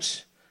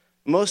 triumphs,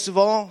 most of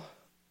all,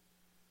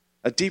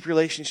 a deep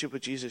relationship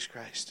with Jesus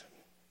Christ.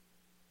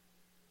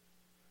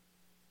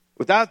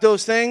 Without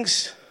those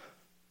things,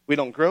 we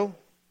don't grow,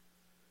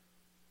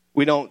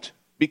 we don't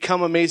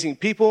become amazing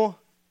people,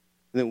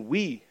 and then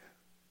we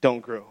don't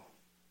grow.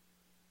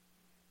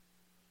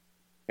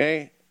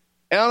 Okay?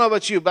 And I don't know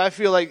about you, but I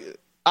feel like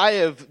I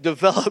have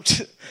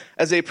developed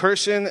as a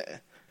person,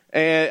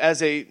 and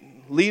as a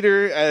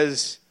leader,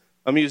 as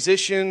a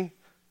musician,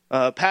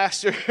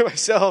 pastor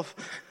myself,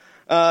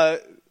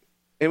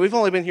 and we've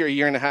only been here a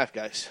year and a half,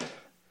 guys.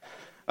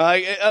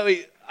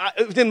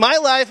 In my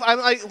life, I'm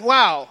like,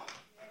 wow.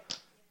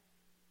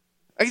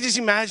 I can just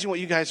imagine what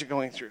you guys are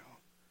going through.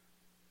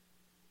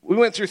 We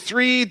went through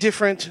 3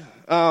 different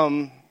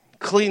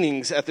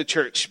cleanings at the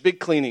church, big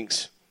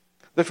cleanings.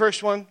 The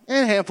first one,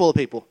 a handful of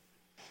people.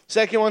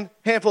 Second one,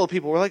 handful of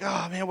people. We're like,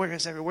 oh man,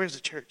 where's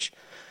the church?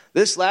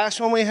 This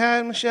last one we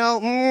had, Michelle,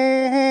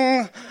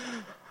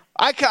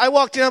 I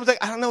walked in, I was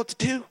like, I don't know what to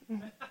do.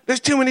 There's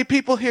too many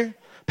people here.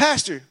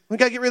 Pastor, we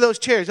got to get rid of those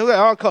chairs. Okay,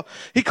 I'll call.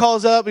 He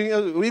calls up,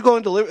 and we go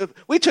and deliver.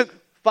 We took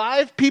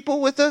 5 people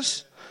with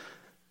us,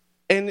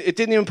 and it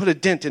didn't even put a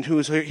dent in who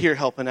was here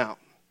helping out.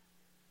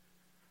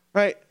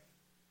 Right?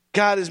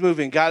 God is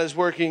moving. God is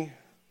working.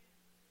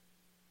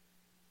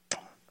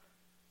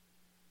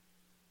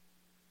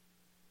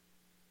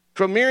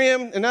 From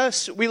Miriam and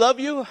us, we love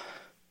you.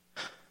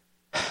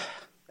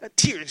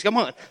 Tears, come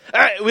on. All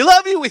right, we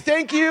love you. We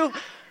thank you.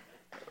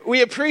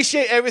 We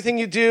appreciate everything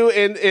you do,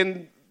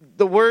 and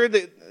the word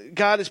that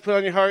God has put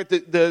on your heart,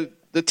 the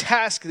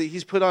task that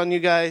he's put on you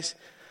guys,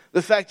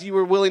 the fact that you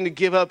were willing to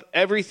give up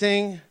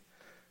everything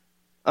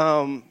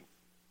and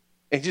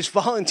just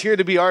volunteer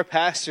to be our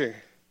pastor.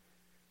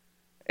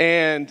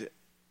 And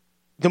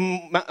the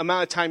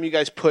amount of time you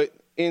guys put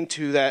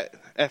into that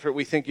effort,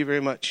 we thank you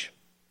very much.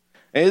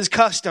 And it is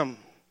custom.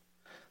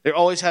 There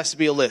always has to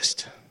be a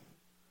list.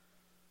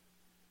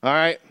 All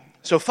right?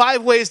 So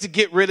 5 ways to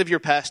get rid of your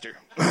pastor.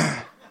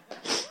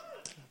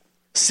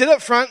 Sit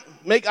up front,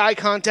 make eye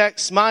contact,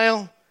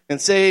 smile, and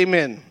say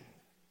amen.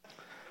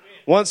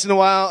 Once in a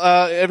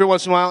while, every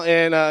once in a while,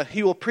 and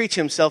he will preach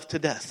himself to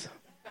death.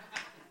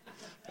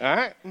 All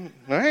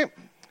right.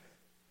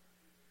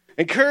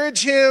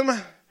 Encourage him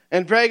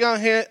and brag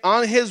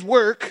on his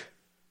work,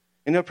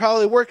 and he'll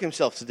probably work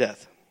himself to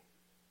death.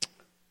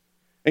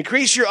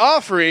 Increase your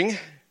offering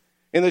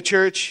in the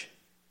church,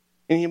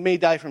 and he may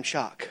die from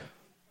shock.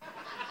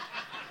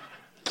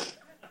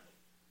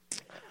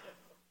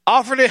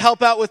 Offer to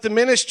help out with the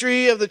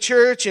ministry of the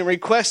church and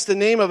request the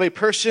name of a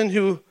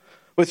person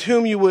with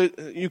whom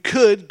you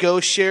could go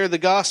share the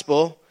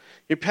gospel.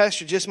 Your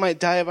pastor just might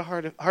die of a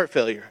heart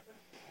failure.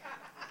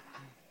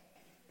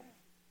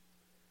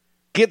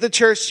 Get the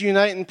church to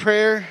unite in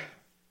prayer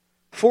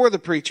for the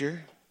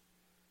preacher.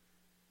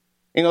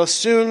 And it'll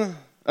soon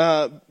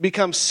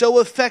become so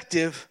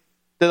effective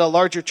that a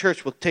larger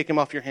church will take him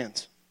off your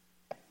hands.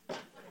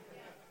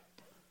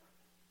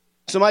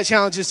 So my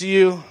challenge is to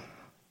you,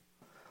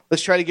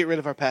 let's try to get rid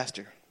of our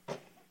pastor. All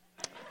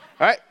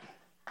right?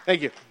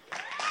 Thank you.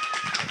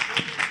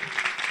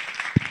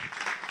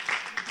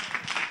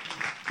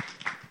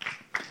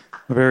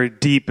 Very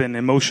deep and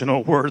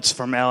emotional words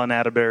from Alan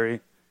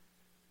Atterbury.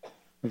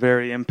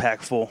 Very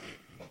impactful.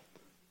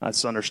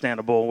 That's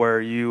understandable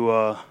where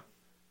you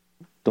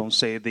don't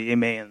say the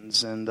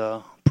amens and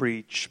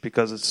preach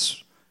because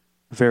it's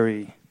a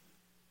very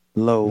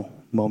low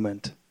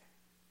moment.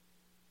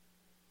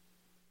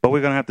 But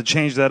we're going to have to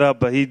change that up,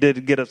 but he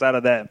did get us out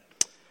of that.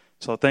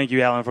 So thank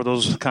you, Alan, for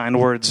those kind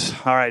words.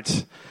 All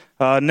right.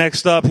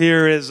 Next up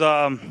here is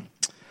a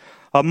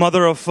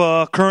mother of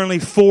currently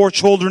 4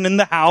 children in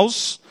the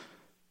house.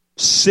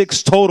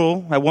 6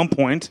 total at one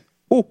point.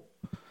 Ooh.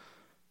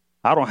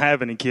 I don't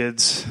have any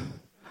kids.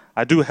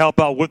 I do help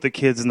out with the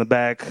kids in the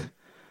back.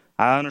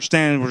 I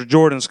understand where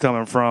Jordan's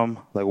coming from.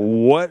 Like,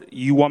 what?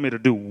 You want me to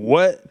do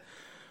what?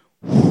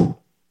 Whew.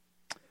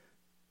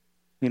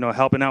 You know,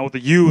 helping out with the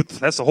youth.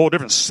 That's a whole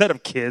different set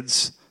of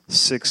kids.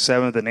 6th,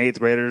 7th, and 8th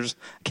graders.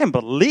 I can't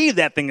believe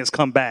that thing has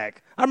come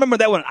back. I remember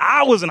that when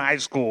I was in high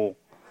school.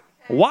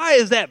 Why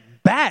is that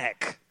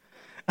back?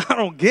 I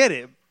don't get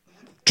it.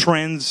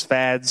 Trends,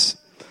 fads.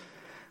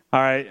 All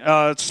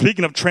right.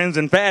 Speaking of trends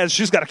and fads,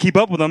 she's got to keep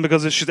up with them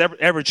because she's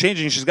ever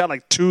changing. She's got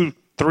like 2,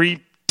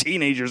 3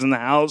 teenagers in the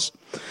house.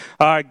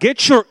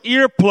 Get your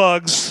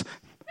earplugs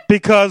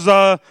because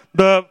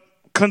the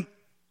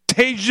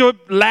contagious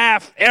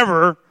laugh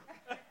ever.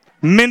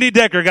 Mindy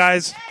Decker,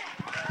 guys.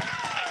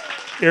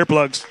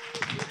 Earplugs.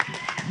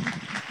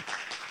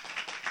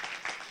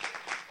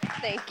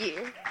 Thank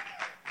you.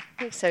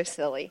 You're so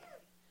silly.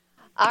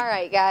 All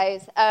right,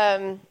 guys.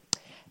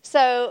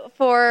 So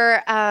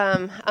for,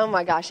 oh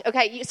my gosh.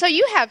 Okay, so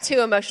you have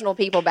two emotional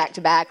people back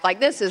to back. Like,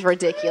 this is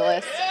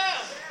ridiculous.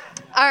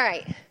 All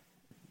right.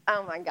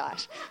 Oh my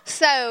gosh.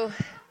 So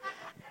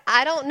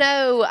I don't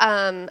know.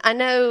 I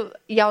know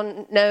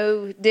y'all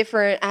know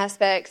different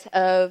aspects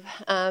of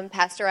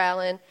Pastor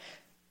Allen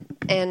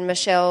and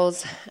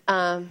Michelle's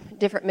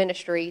different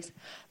ministries.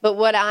 But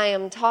what I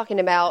am talking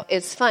about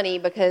is funny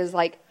because,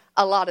 like,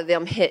 a lot of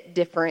them hit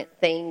different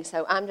things.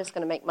 So I'm just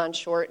going to make mine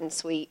short and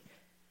sweet.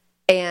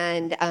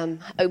 And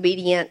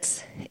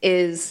obedience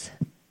is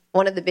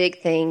one of the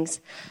big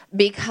things.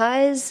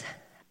 Because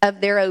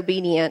of their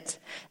obedience,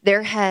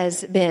 there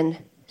has been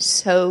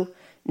so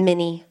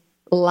many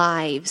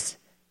lives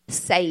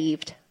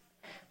saved.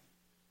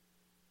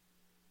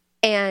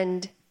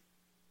 And,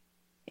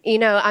 you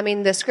know, I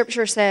mean, the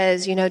scripture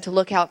says, you know, to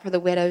look out for the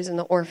widows and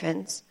the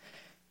orphans.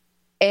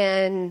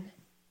 And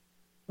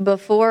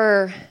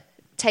before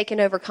taking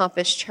over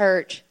Compass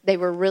Church, they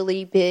were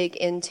really big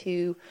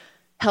into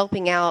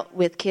helping out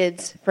with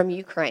kids from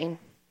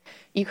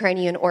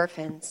Ukrainian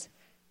orphans.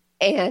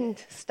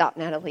 And, stop,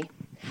 Natalie.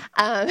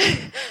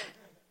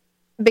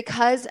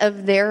 Because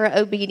of their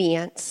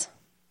obedience,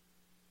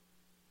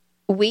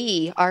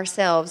 we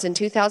ourselves in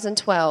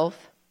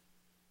 2012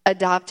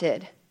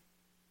 adopted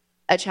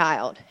a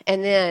child.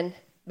 And then,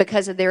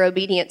 because of their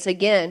obedience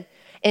again,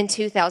 in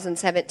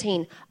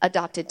 2017,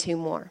 adopted 2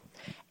 more.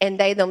 And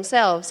they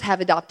themselves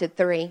have adopted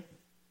 3.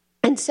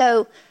 And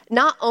so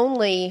not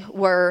only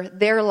were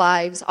their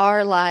lives,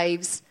 our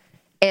lives,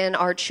 and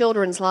our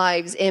children's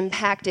lives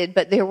impacted,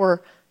 but there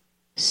were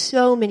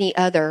so many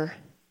other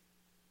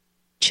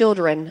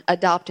children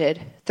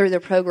adopted through the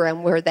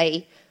program where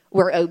they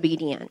were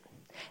obedient.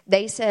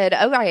 They said,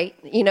 all right,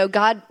 you know,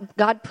 God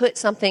put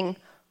something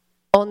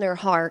on their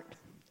heart.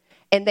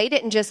 And they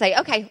didn't just say,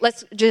 okay,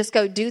 let's just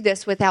go do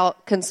this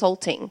without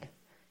consulting.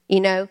 You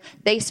know,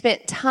 they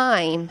spent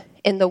time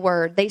in the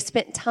Word. They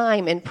spent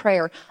time in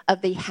prayer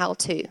of the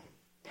how-to.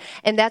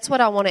 And that's what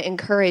I want to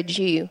encourage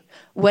you.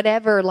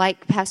 Whatever,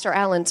 like Pastor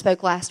Allen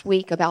spoke last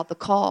week about the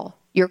call,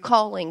 your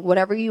calling,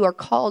 whatever you are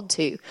called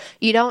to,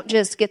 you don't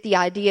just get the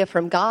idea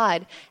from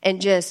God and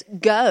just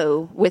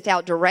go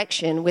without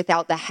direction,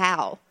 without the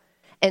how.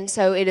 And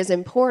so it is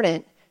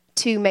important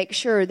to make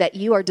sure that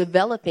you are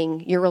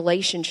developing your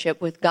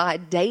relationship with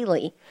God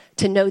daily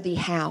to know the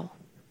how,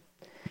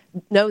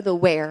 know the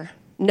where,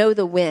 know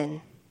the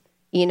when,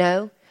 you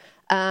know.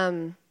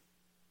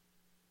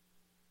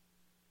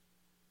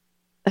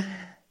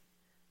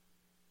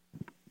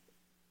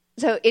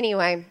 So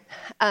anyway,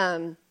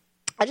 I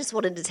just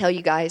wanted to tell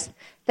you guys,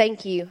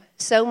 thank you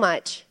so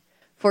much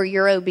for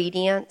your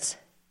obedience,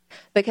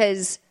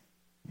 because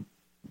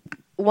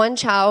one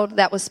child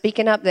that was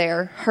speaking up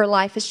there, her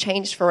life has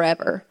changed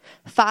forever.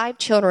 5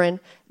 children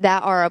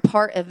that are a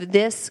part of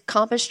this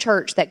Compass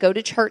Church that go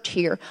to church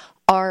here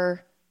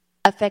are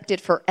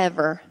affected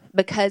forever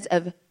because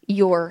of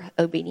your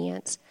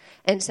obedience.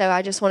 And so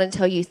I just want to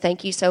tell you,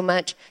 thank you so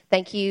much.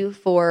 Thank you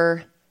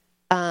for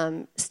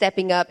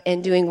stepping up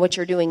and doing what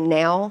you're doing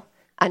now.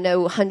 I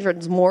know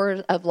hundreds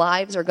more of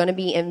lives are going to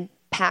be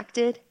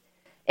impacted.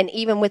 And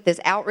even with this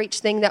outreach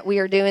thing that we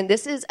are doing,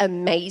 this is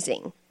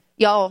amazing.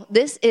 Y'all,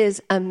 this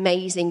is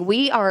amazing.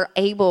 We are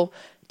able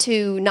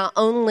to not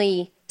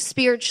only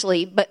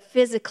spiritually, but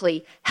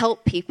physically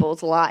help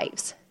people's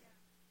lives.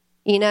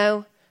 You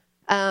know,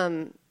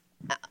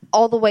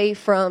 all the way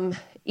from,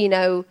 you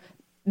know,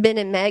 Ben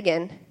and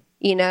Megan,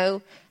 you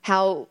know,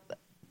 how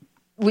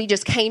we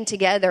just came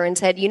together and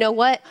said, you know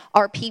what,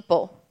 our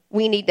people,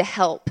 we need to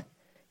help.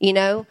 You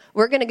know,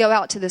 we're going to go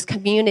out to this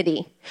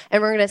community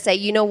and we're going to say,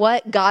 you know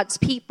what, God's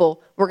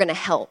people, we're going to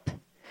help.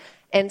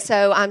 And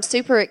so I'm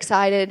super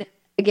excited.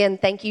 Again,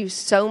 thank you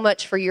so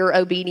much for your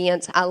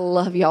obedience. I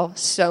love y'all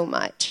so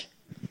much.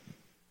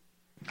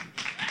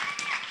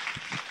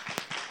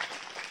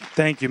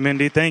 Thank you,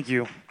 Mindy. Thank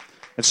you.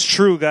 It's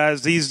true,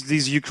 guys.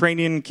 These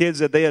Ukrainian kids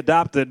that they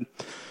adopted,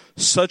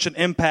 such an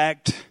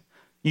impact.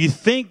 You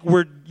think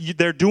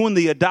they're doing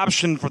the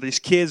adoption for these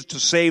kids to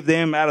save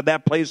them out of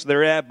that place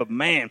they're at, but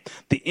man,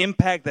 the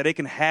impact that it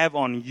can have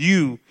on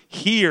you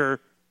here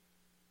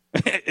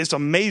is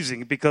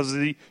amazing, because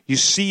you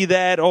see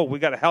that, oh, we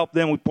got to help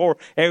them, we pour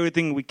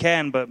everything we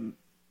can, but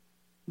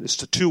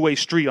it's a two-way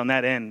street on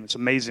that end. It's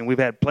amazing. We've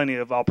had plenty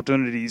of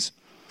opportunities.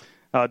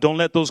 Don't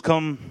let those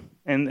come,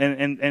 and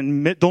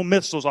don't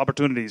miss those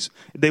opportunities.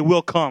 They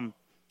will come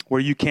where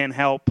you can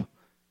help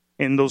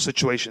in those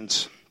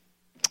situations.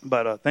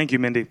 But thank you,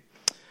 Mindy.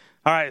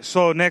 All right,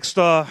 so next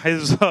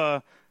is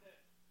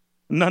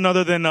none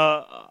other than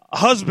a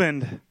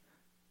husband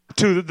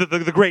to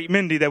the great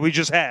Mindy that we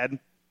just had.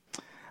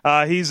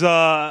 He's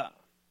the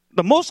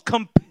most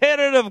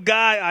competitive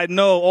guy I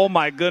know. Oh,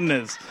 my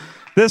goodness.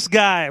 This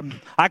guy,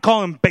 I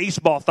call him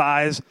baseball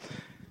thighs.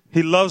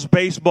 He loves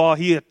baseball.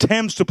 He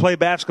attempts to play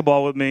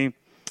basketball with me.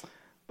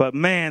 But,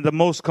 man, the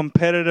most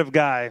competitive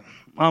guy,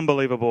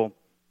 unbelievable,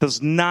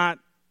 does not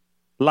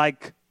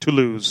like to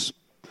lose.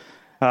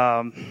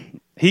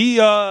 He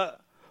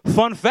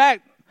fun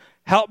fact,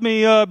 helped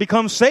me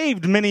become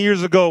saved many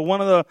years ago.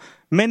 One of the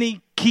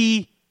many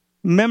key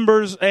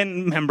persons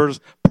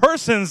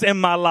in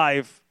my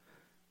life.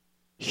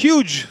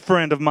 Huge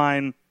friend of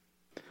mine.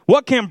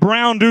 What can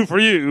Brown do for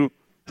you,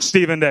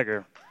 Stephen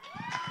Decker?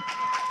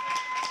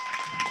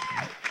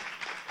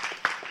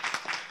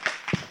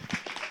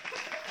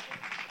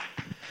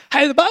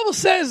 Hey, the Bible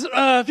says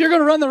if you're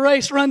going to run the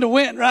race, run to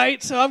win,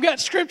 right? So I've got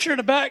scripture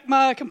to back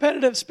my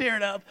competitive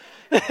spirit up.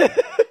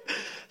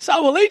 So I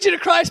will lead you to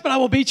Christ, but I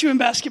will beat you in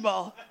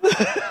basketball.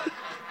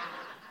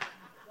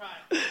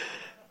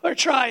 Or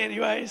try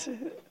anyways.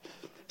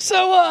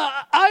 So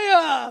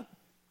I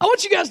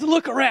want you guys to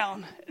look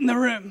around in the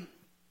room.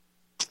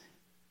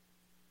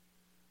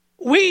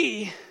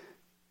 We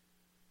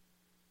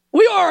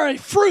are a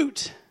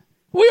fruit.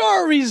 We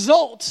are a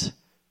result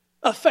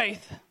of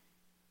faith,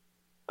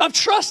 of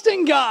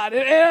trusting God.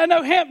 And I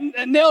know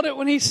Hampton nailed it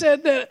when he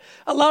said that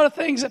a lot of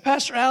things that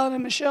Pastor Allen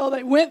and Michelle,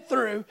 they went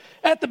through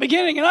at the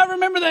beginning. And I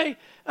remember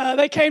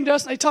they came to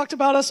us and they talked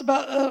about us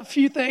about a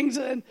few things.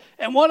 And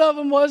one of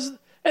them was,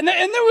 and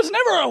there was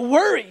never a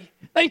worry.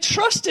 They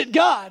trusted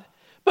God.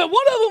 But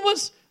one of them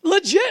was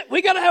legit.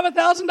 We got to have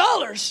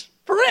 $1,000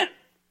 for rent.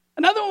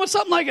 Another one was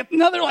something like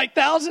another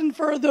 $1,000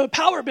 for the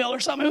power bill or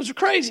something. It was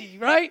crazy,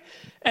 right?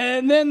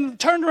 And then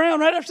turned around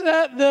right after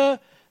that,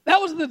 that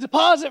was the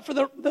deposit for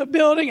the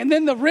building, and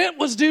then the rent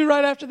was due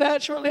right after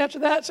that, shortly after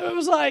that. So it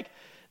was like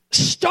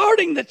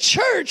starting the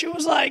church. It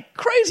was like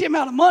crazy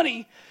amount of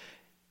money,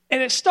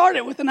 and it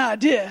started with an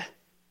idea,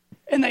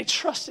 and they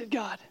trusted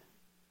God.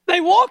 They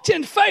walked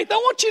in faith. I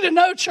want you to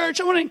know, church,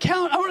 I want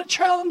to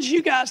challenge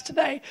you guys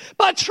today.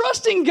 By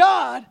trusting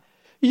God,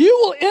 you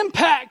will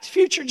impact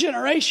future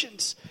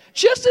generations.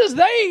 Just as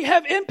they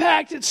have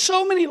impacted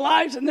so many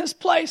lives in this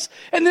place,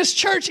 and this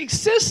church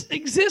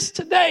exists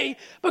today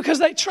because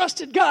they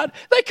trusted God.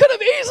 They could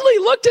have easily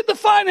looked at the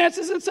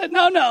finances and said,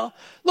 no,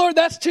 Lord,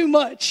 that's too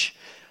much.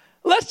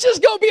 Let's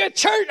just go be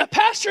a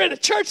pastor at a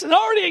church that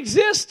already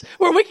exists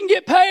where we can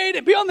get paid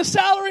and be on the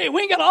salary and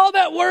we ain't got all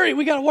that worry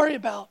we got to worry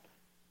about.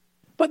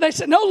 But they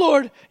said, no,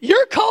 Lord,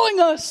 you're calling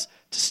us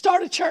to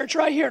start a church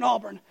right here in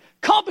Auburn.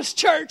 Compass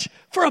Church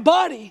for a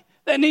body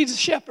that needs a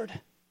shepherd.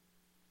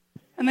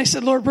 And they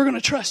said, Lord, we're going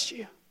to trust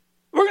you.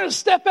 We're going to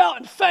step out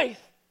in faith.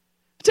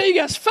 I tell you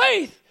guys,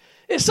 faith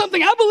is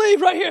something I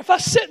believe right here. If I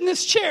sit in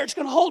this chair, it's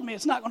going to hold me.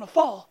 It's not going to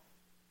fall.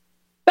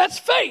 That's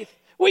faith.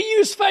 We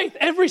use faith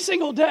every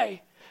single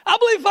day. I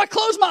believe if I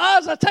close my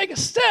eyes, I take a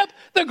step,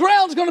 the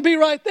ground's going to be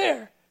right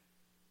there.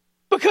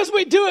 Because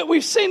we do it,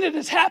 we've seen it,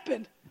 it's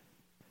happened.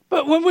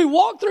 But when we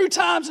walk through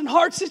times and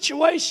hard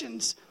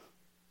situations,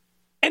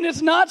 and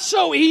it's not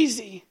so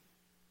easy,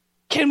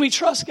 can we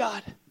trust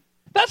God?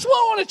 That's why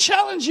I want to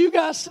challenge you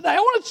guys today. I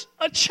want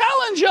to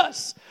challenge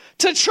us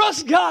to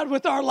trust God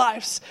with our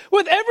lives,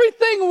 with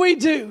everything we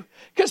do.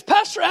 Because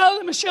Pastor Allen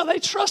and Michelle, they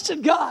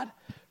trusted God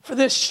for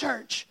this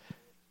church.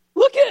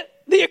 Look at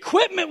the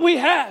equipment we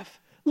have.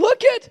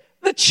 Look at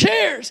the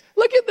chairs.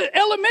 Look at the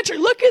elementary.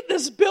 Look at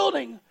this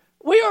building.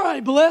 We are a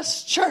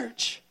blessed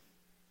church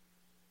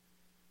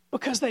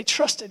because they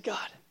trusted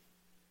God.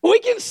 We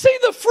can see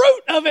the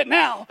fruit of it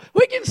now.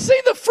 We can see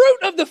the fruit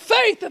of the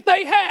faith that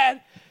they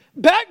had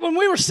back when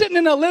we were sitting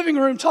in the living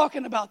room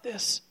talking about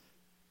this.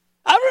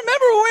 I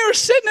remember when we were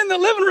sitting in the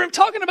living room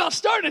talking about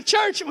starting a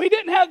church and we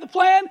didn't have the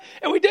plan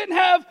and we didn't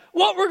have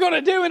what we're going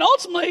to do. And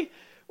ultimately,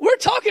 we're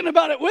talking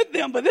about it with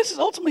them, but this is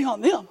ultimately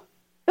on them.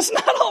 It's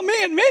not on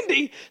me and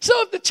Mindy. So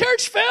if the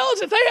church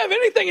fails, if they have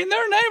anything in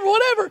their name or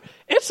whatever,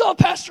 it's on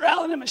Pastor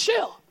Allen and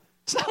Michelle.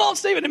 It's not on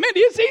Stephen and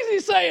Mindy. It's easy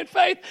to say in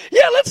faith,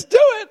 yeah, let's do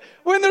it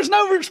when there's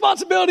no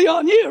responsibility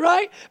on you,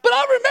 right? But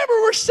I remember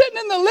we're sitting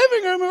in the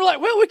living room and we're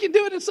like, well, we can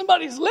do it in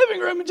somebody's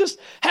living room and just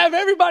have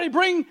everybody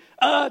bring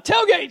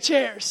tailgate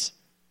chairs.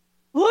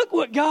 Look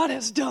what God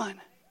has done.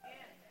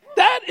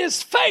 That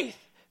is faith.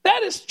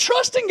 That is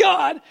trusting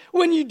God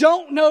when you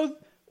don't know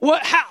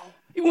how.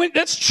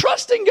 That's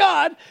trusting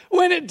God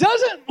when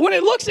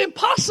it looks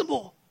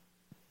impossible.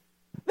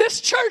 This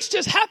church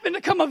just happened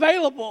to come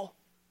available.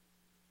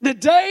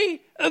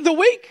 The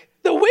week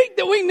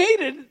that we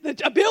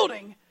needed a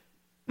building,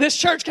 this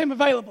church came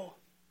available.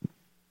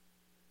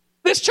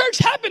 This church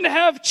happened to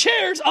have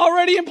chairs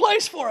already in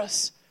place for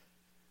us.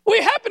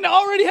 We happened to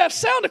already have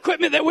sound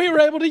equipment that we were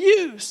able to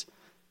use.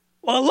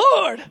 Well,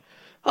 Lord,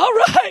 all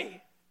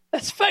right,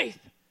 that's faith.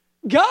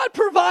 God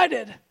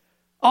provided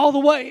all the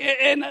way.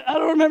 And I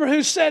don't remember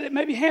who said it,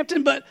 maybe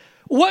Hampton, but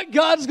what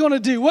God's going to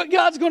do, what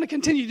God's going to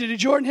continue to do.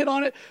 Jordan hit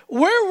on it.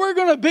 Where we're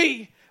going to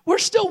be, we're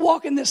still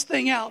walking this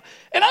thing out.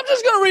 And I'm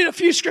just going to read a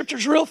few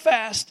scriptures real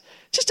fast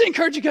just to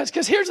encourage you guys,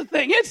 because here's the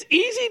thing. It's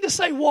easy to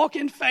say walk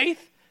in faith,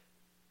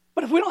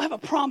 but if we don't have a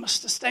promise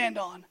to stand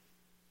on,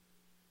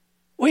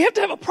 we have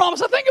to have a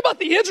promise. I think about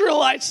the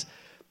Israelites.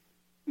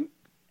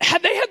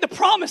 They had the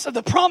promise of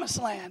the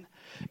promised land.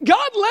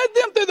 God led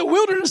them through the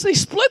wilderness. He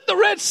split the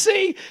Red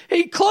Sea.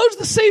 He closed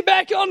the sea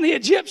back on the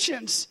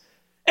Egyptians.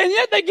 And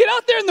yet they get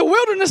out there in the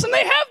wilderness and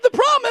they have the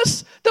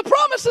promise. The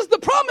promise is the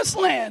promised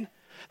land.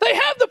 They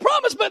have the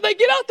promise, but they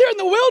get out there in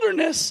the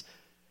wilderness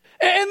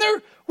and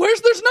they're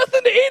There's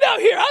nothing to eat out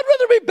here. I'd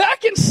rather be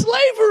back in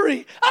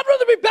slavery. I'd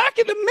rather be back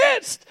in the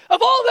midst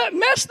of all that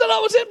mess that I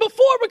was in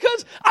before,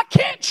 because I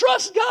can't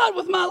trust God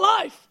with my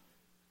life.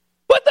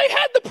 But they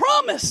had the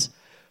promise.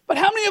 But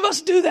how many of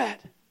us do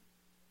that?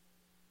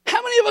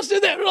 How many of us do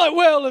that? We're like,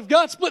 well, if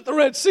God split the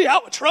Red Sea, I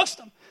would trust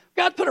him.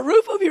 God put a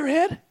roof over your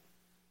head.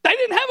 They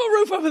didn't have a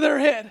roof over their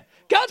head.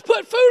 God's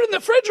put food in the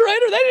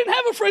refrigerator. They didn't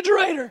have a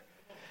refrigerator.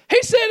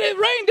 He said it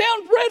rained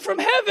down bread from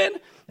heaven,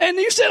 and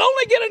you said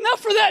only get enough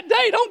for that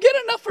day. Don't get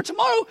enough for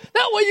tomorrow.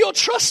 That way you'll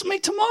trust me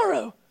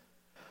tomorrow.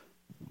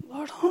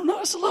 Lord, I don't know.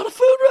 That's a lot of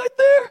food right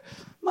there.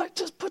 Might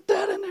just put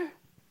that in there.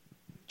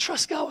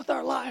 Trust God with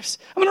our lives.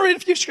 I'm going to read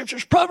a few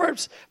scriptures.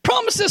 Proverbs,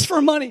 promises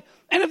for money.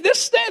 And if this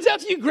stands out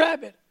to you,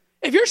 grab it.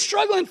 If you're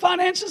struggling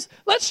finances,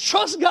 let's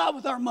trust God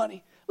with our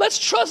money. Let's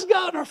trust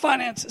God in our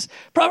finances.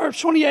 Proverbs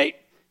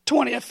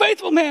 28:20. A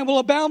faithful man will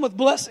abound with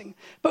blessing,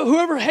 but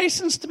whoever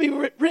hastens to be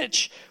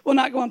rich will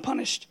not go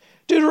unpunished.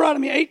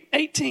 Deuteronomy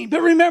 8:18.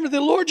 But remember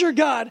the Lord your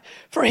God,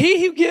 for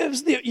he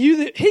gives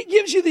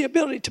you the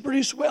ability to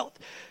produce wealth.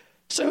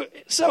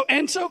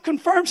 So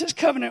confirms his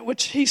covenant,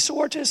 which he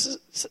swore to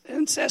his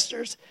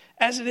ancestors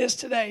as it is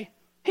today.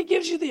 He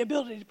gives you the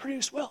ability to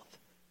produce wealth.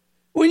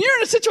 When you're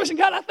in a situation,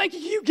 God, I thank you,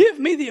 you give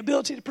me the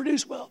ability to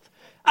produce wealth.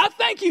 I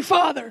thank you,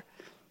 Father.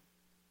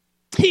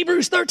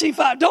 Hebrews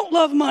 13:5. Don't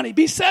love money.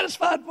 Be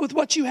satisfied with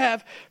what you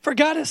have. For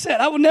God has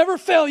said, I will never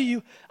fail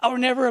you. I will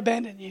never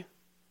abandon you.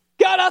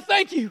 God, I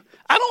thank you.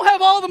 I don't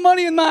have all the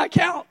money in my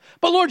account,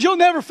 but Lord, you'll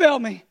never fail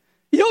me.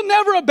 You'll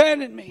never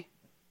abandon me.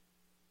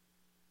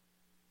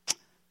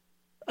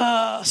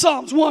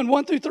 Psalms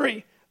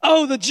 1:1-3.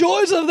 Oh, the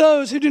joys of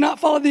those who do not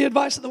follow the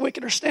advice of the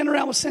wicked or stand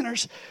around with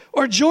sinners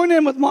or join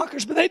in with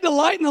mockers, but they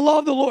delight in the law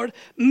of the Lord,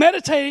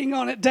 meditating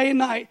on it day and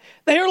night.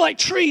 They are like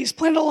trees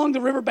planted along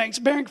the riverbanks,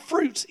 bearing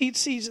fruits each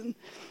season.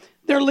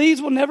 Their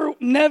leaves will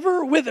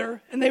never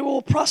wither, and they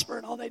will prosper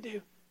in all they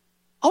do.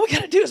 All we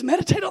got to do is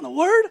meditate on the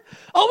word.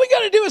 All we got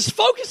to do is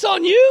focus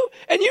on you,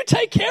 and you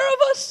take care of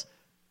us.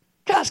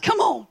 Guys, come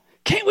on.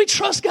 Can't we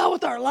trust God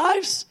with our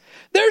lives?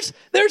 There's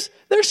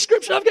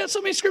scripture. I've got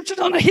so many scriptures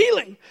on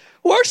healing.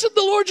 Worship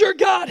the Lord your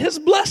God. His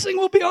blessing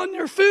will be on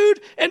your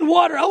food and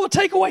water. I will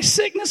take away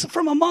sickness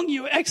from among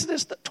you.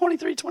 Exodus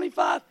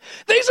 23:25.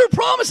 These are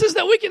promises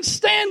that we can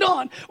stand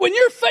on. When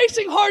you're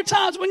facing hard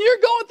times, when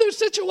you're going through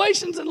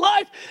situations in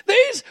life,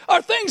 these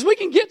are things we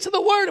can get to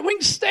the word and we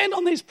can stand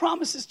on these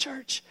promises,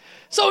 church.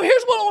 So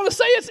here's what I want to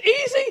say. It's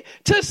easy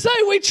to say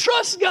we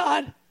trust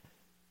God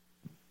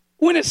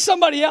when it's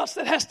somebody else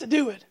that has to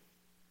do it.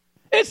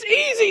 It's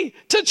easy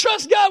to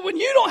trust God when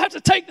you don't have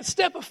to take the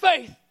step of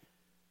faith.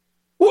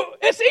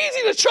 It's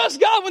easy to trust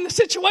God when the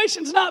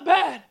situation's not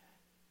bad.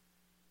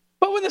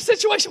 But when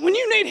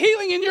you need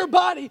healing in your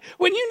body,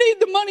 when you need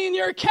the money in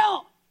your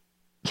account,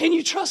 can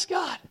you trust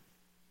God?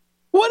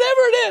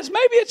 Whatever it is,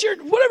 maybe it's your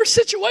whatever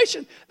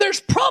situation, there's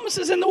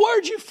promises in the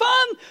word. You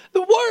find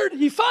the word,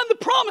 you find the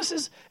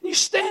promises, and you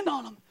stand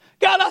on them.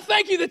 God, I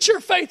thank you that you're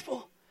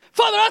faithful.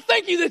 Father, I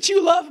thank you that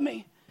you love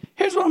me.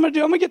 Here's what I'm going to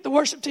do. I'm going to get the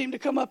worship team to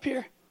come up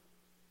here.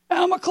 And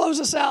I'm going to close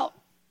this out.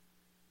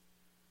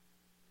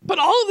 But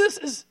all of this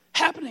is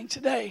happening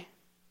today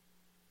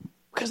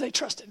because they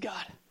trusted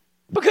God.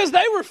 Because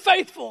they were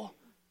faithful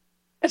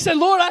and said,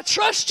 Lord, I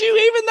trust you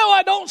even though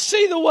I don't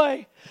see the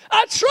way.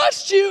 I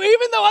trust you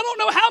even though I don't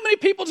know how many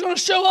people's going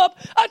to show up.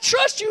 I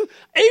trust you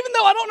even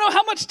though I don't know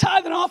how much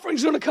tithe and offering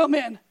is going to come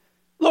in.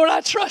 Lord,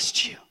 I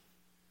trust you.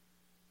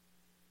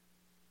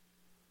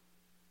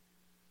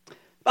 The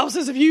Bible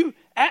says if you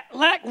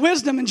lack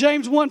wisdom in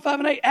James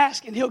 1:5-8,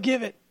 ask and he'll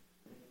give it.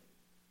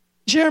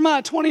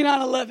 Jeremiah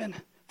 29:11.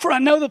 For I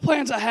know the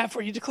plans I have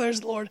for you, declares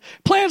the Lord.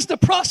 Plans to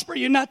prosper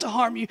you, not to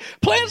harm you.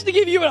 Plans to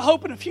give you a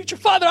hope and a future.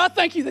 Father, I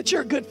thank you that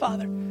you're a good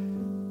father.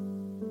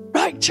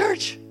 Right,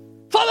 church?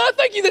 Father, I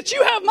thank you that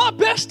you have my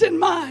best in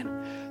mind.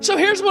 So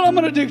here's what I'm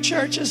going to do,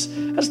 church, as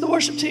the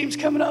worship team's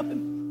coming up.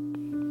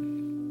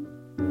 And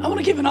I want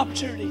to give an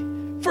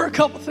opportunity for a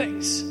couple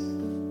things.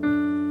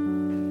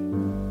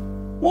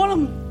 One of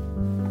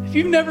them, if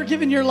you've never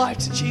given your life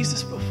to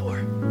Jesus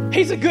before,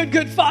 he's a good,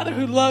 good father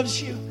who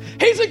loves you.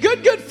 He's a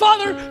good, good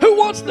father who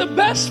wants the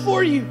best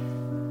for you.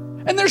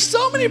 And there's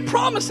so many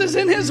promises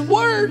in his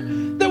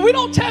word that we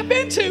don't tap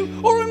into,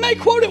 or we may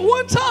quote it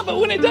one time, but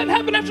when it doesn't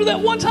happen after that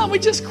one time, we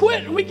just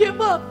quit and we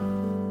give up.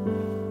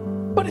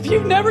 But if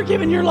you've never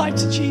given your life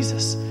to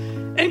Jesus,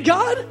 and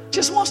God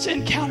just wants to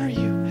encounter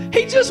you,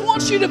 he just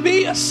wants you to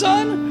be a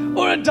son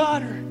or a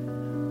daughter.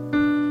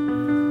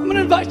 I'm going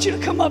to invite you to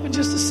come up in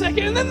just a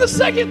second. And then the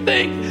second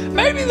thing,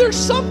 maybe there's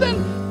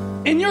something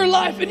in your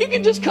life, and you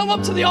can just come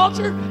up to the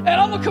altar, and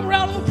I'm going to come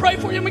around and we'll pray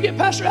for you. I'm going to get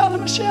Pastor Alan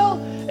and Michelle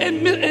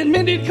and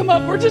Mindy to come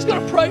up. We're just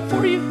going to pray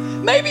for you.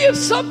 Maybe it's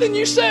something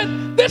you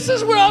said, this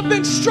is where I've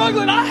been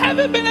struggling. I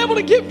haven't been able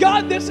to give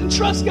God this and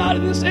trust God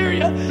in this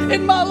area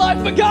in my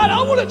life. But God,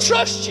 I want to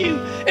trust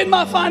you in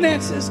my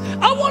finances.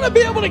 I want to be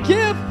able to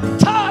give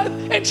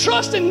tithe and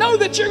trust and know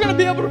that you're going to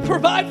be able to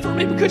provide for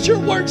me because your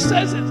word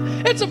says it.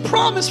 It's a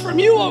promise from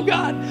you, oh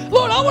God.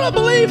 Lord, I want to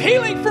believe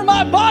healing for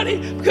my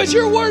body because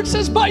your word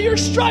says by your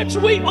stripes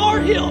we are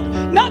healed.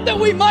 Not that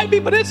we might be,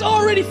 but it's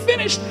already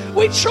finished.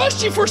 We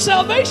trust you for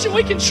salvation.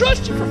 We can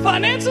trust you for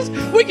finances.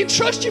 We can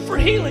trust you for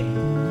healing.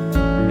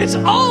 It's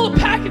all a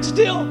package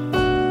deal.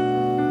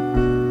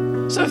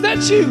 So if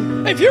that's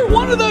you, if you're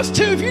one of those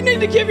two, if you need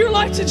to give your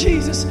life to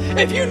Jesus,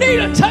 if you need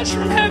a touch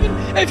from heaven,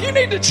 if you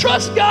need to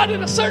trust God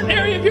in a certain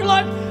area of your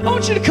life, I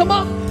want you to come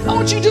up. I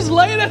want you to just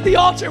lay it at the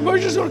altar, and we're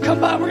just going to come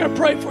by and we're going to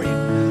pray for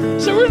you.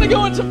 So we're going to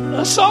go into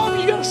a song.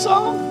 You got a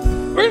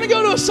song? We're going to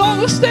go to a song.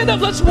 Let's stand up.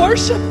 Let's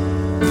worship.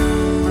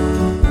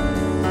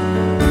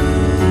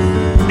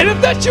 And if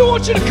that's you, I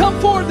want you to come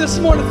forward this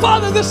morning.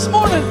 Father, this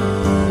morning,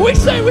 we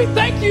say we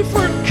thank you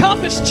for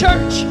Compass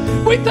Church.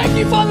 We thank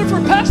you, Father,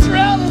 for Pastor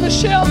Alan and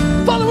Michelle.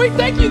 Father, we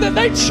thank you that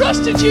they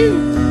trusted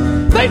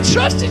you. They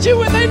trusted you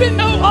when they didn't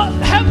know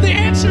have the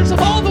answers of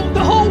all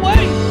the whole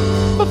way.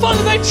 But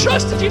Father, they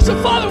trusted you.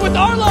 So Father, with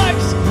our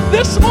lives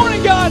this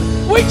morning, God,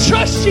 we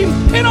trust you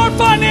in our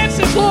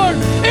finances, Lord,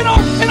 in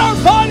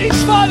our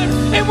bodies, Father,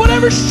 in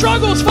whatever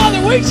struggles,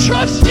 Father, we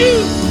trust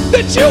you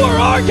that you are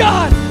our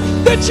God,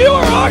 that you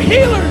are our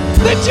healer,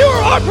 that you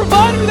are our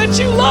provider, that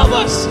you love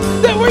us,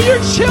 that we're your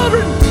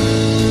children.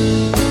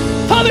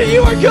 Father,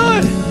 you are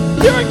good.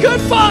 You're a good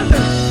Father.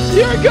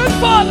 You're a good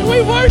Father.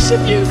 We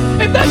worship you.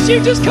 If that's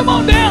you, just come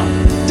on down.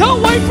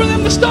 Don't wait for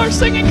them to start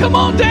singing. Come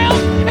on down.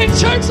 In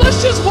church,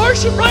 let's just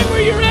worship right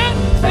where you're at.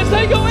 As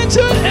they go into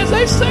it, as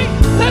they sing,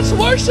 let's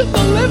worship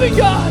the living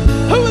God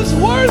who is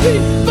worthy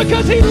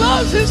because he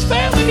loves his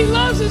family. He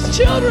loves his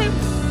children.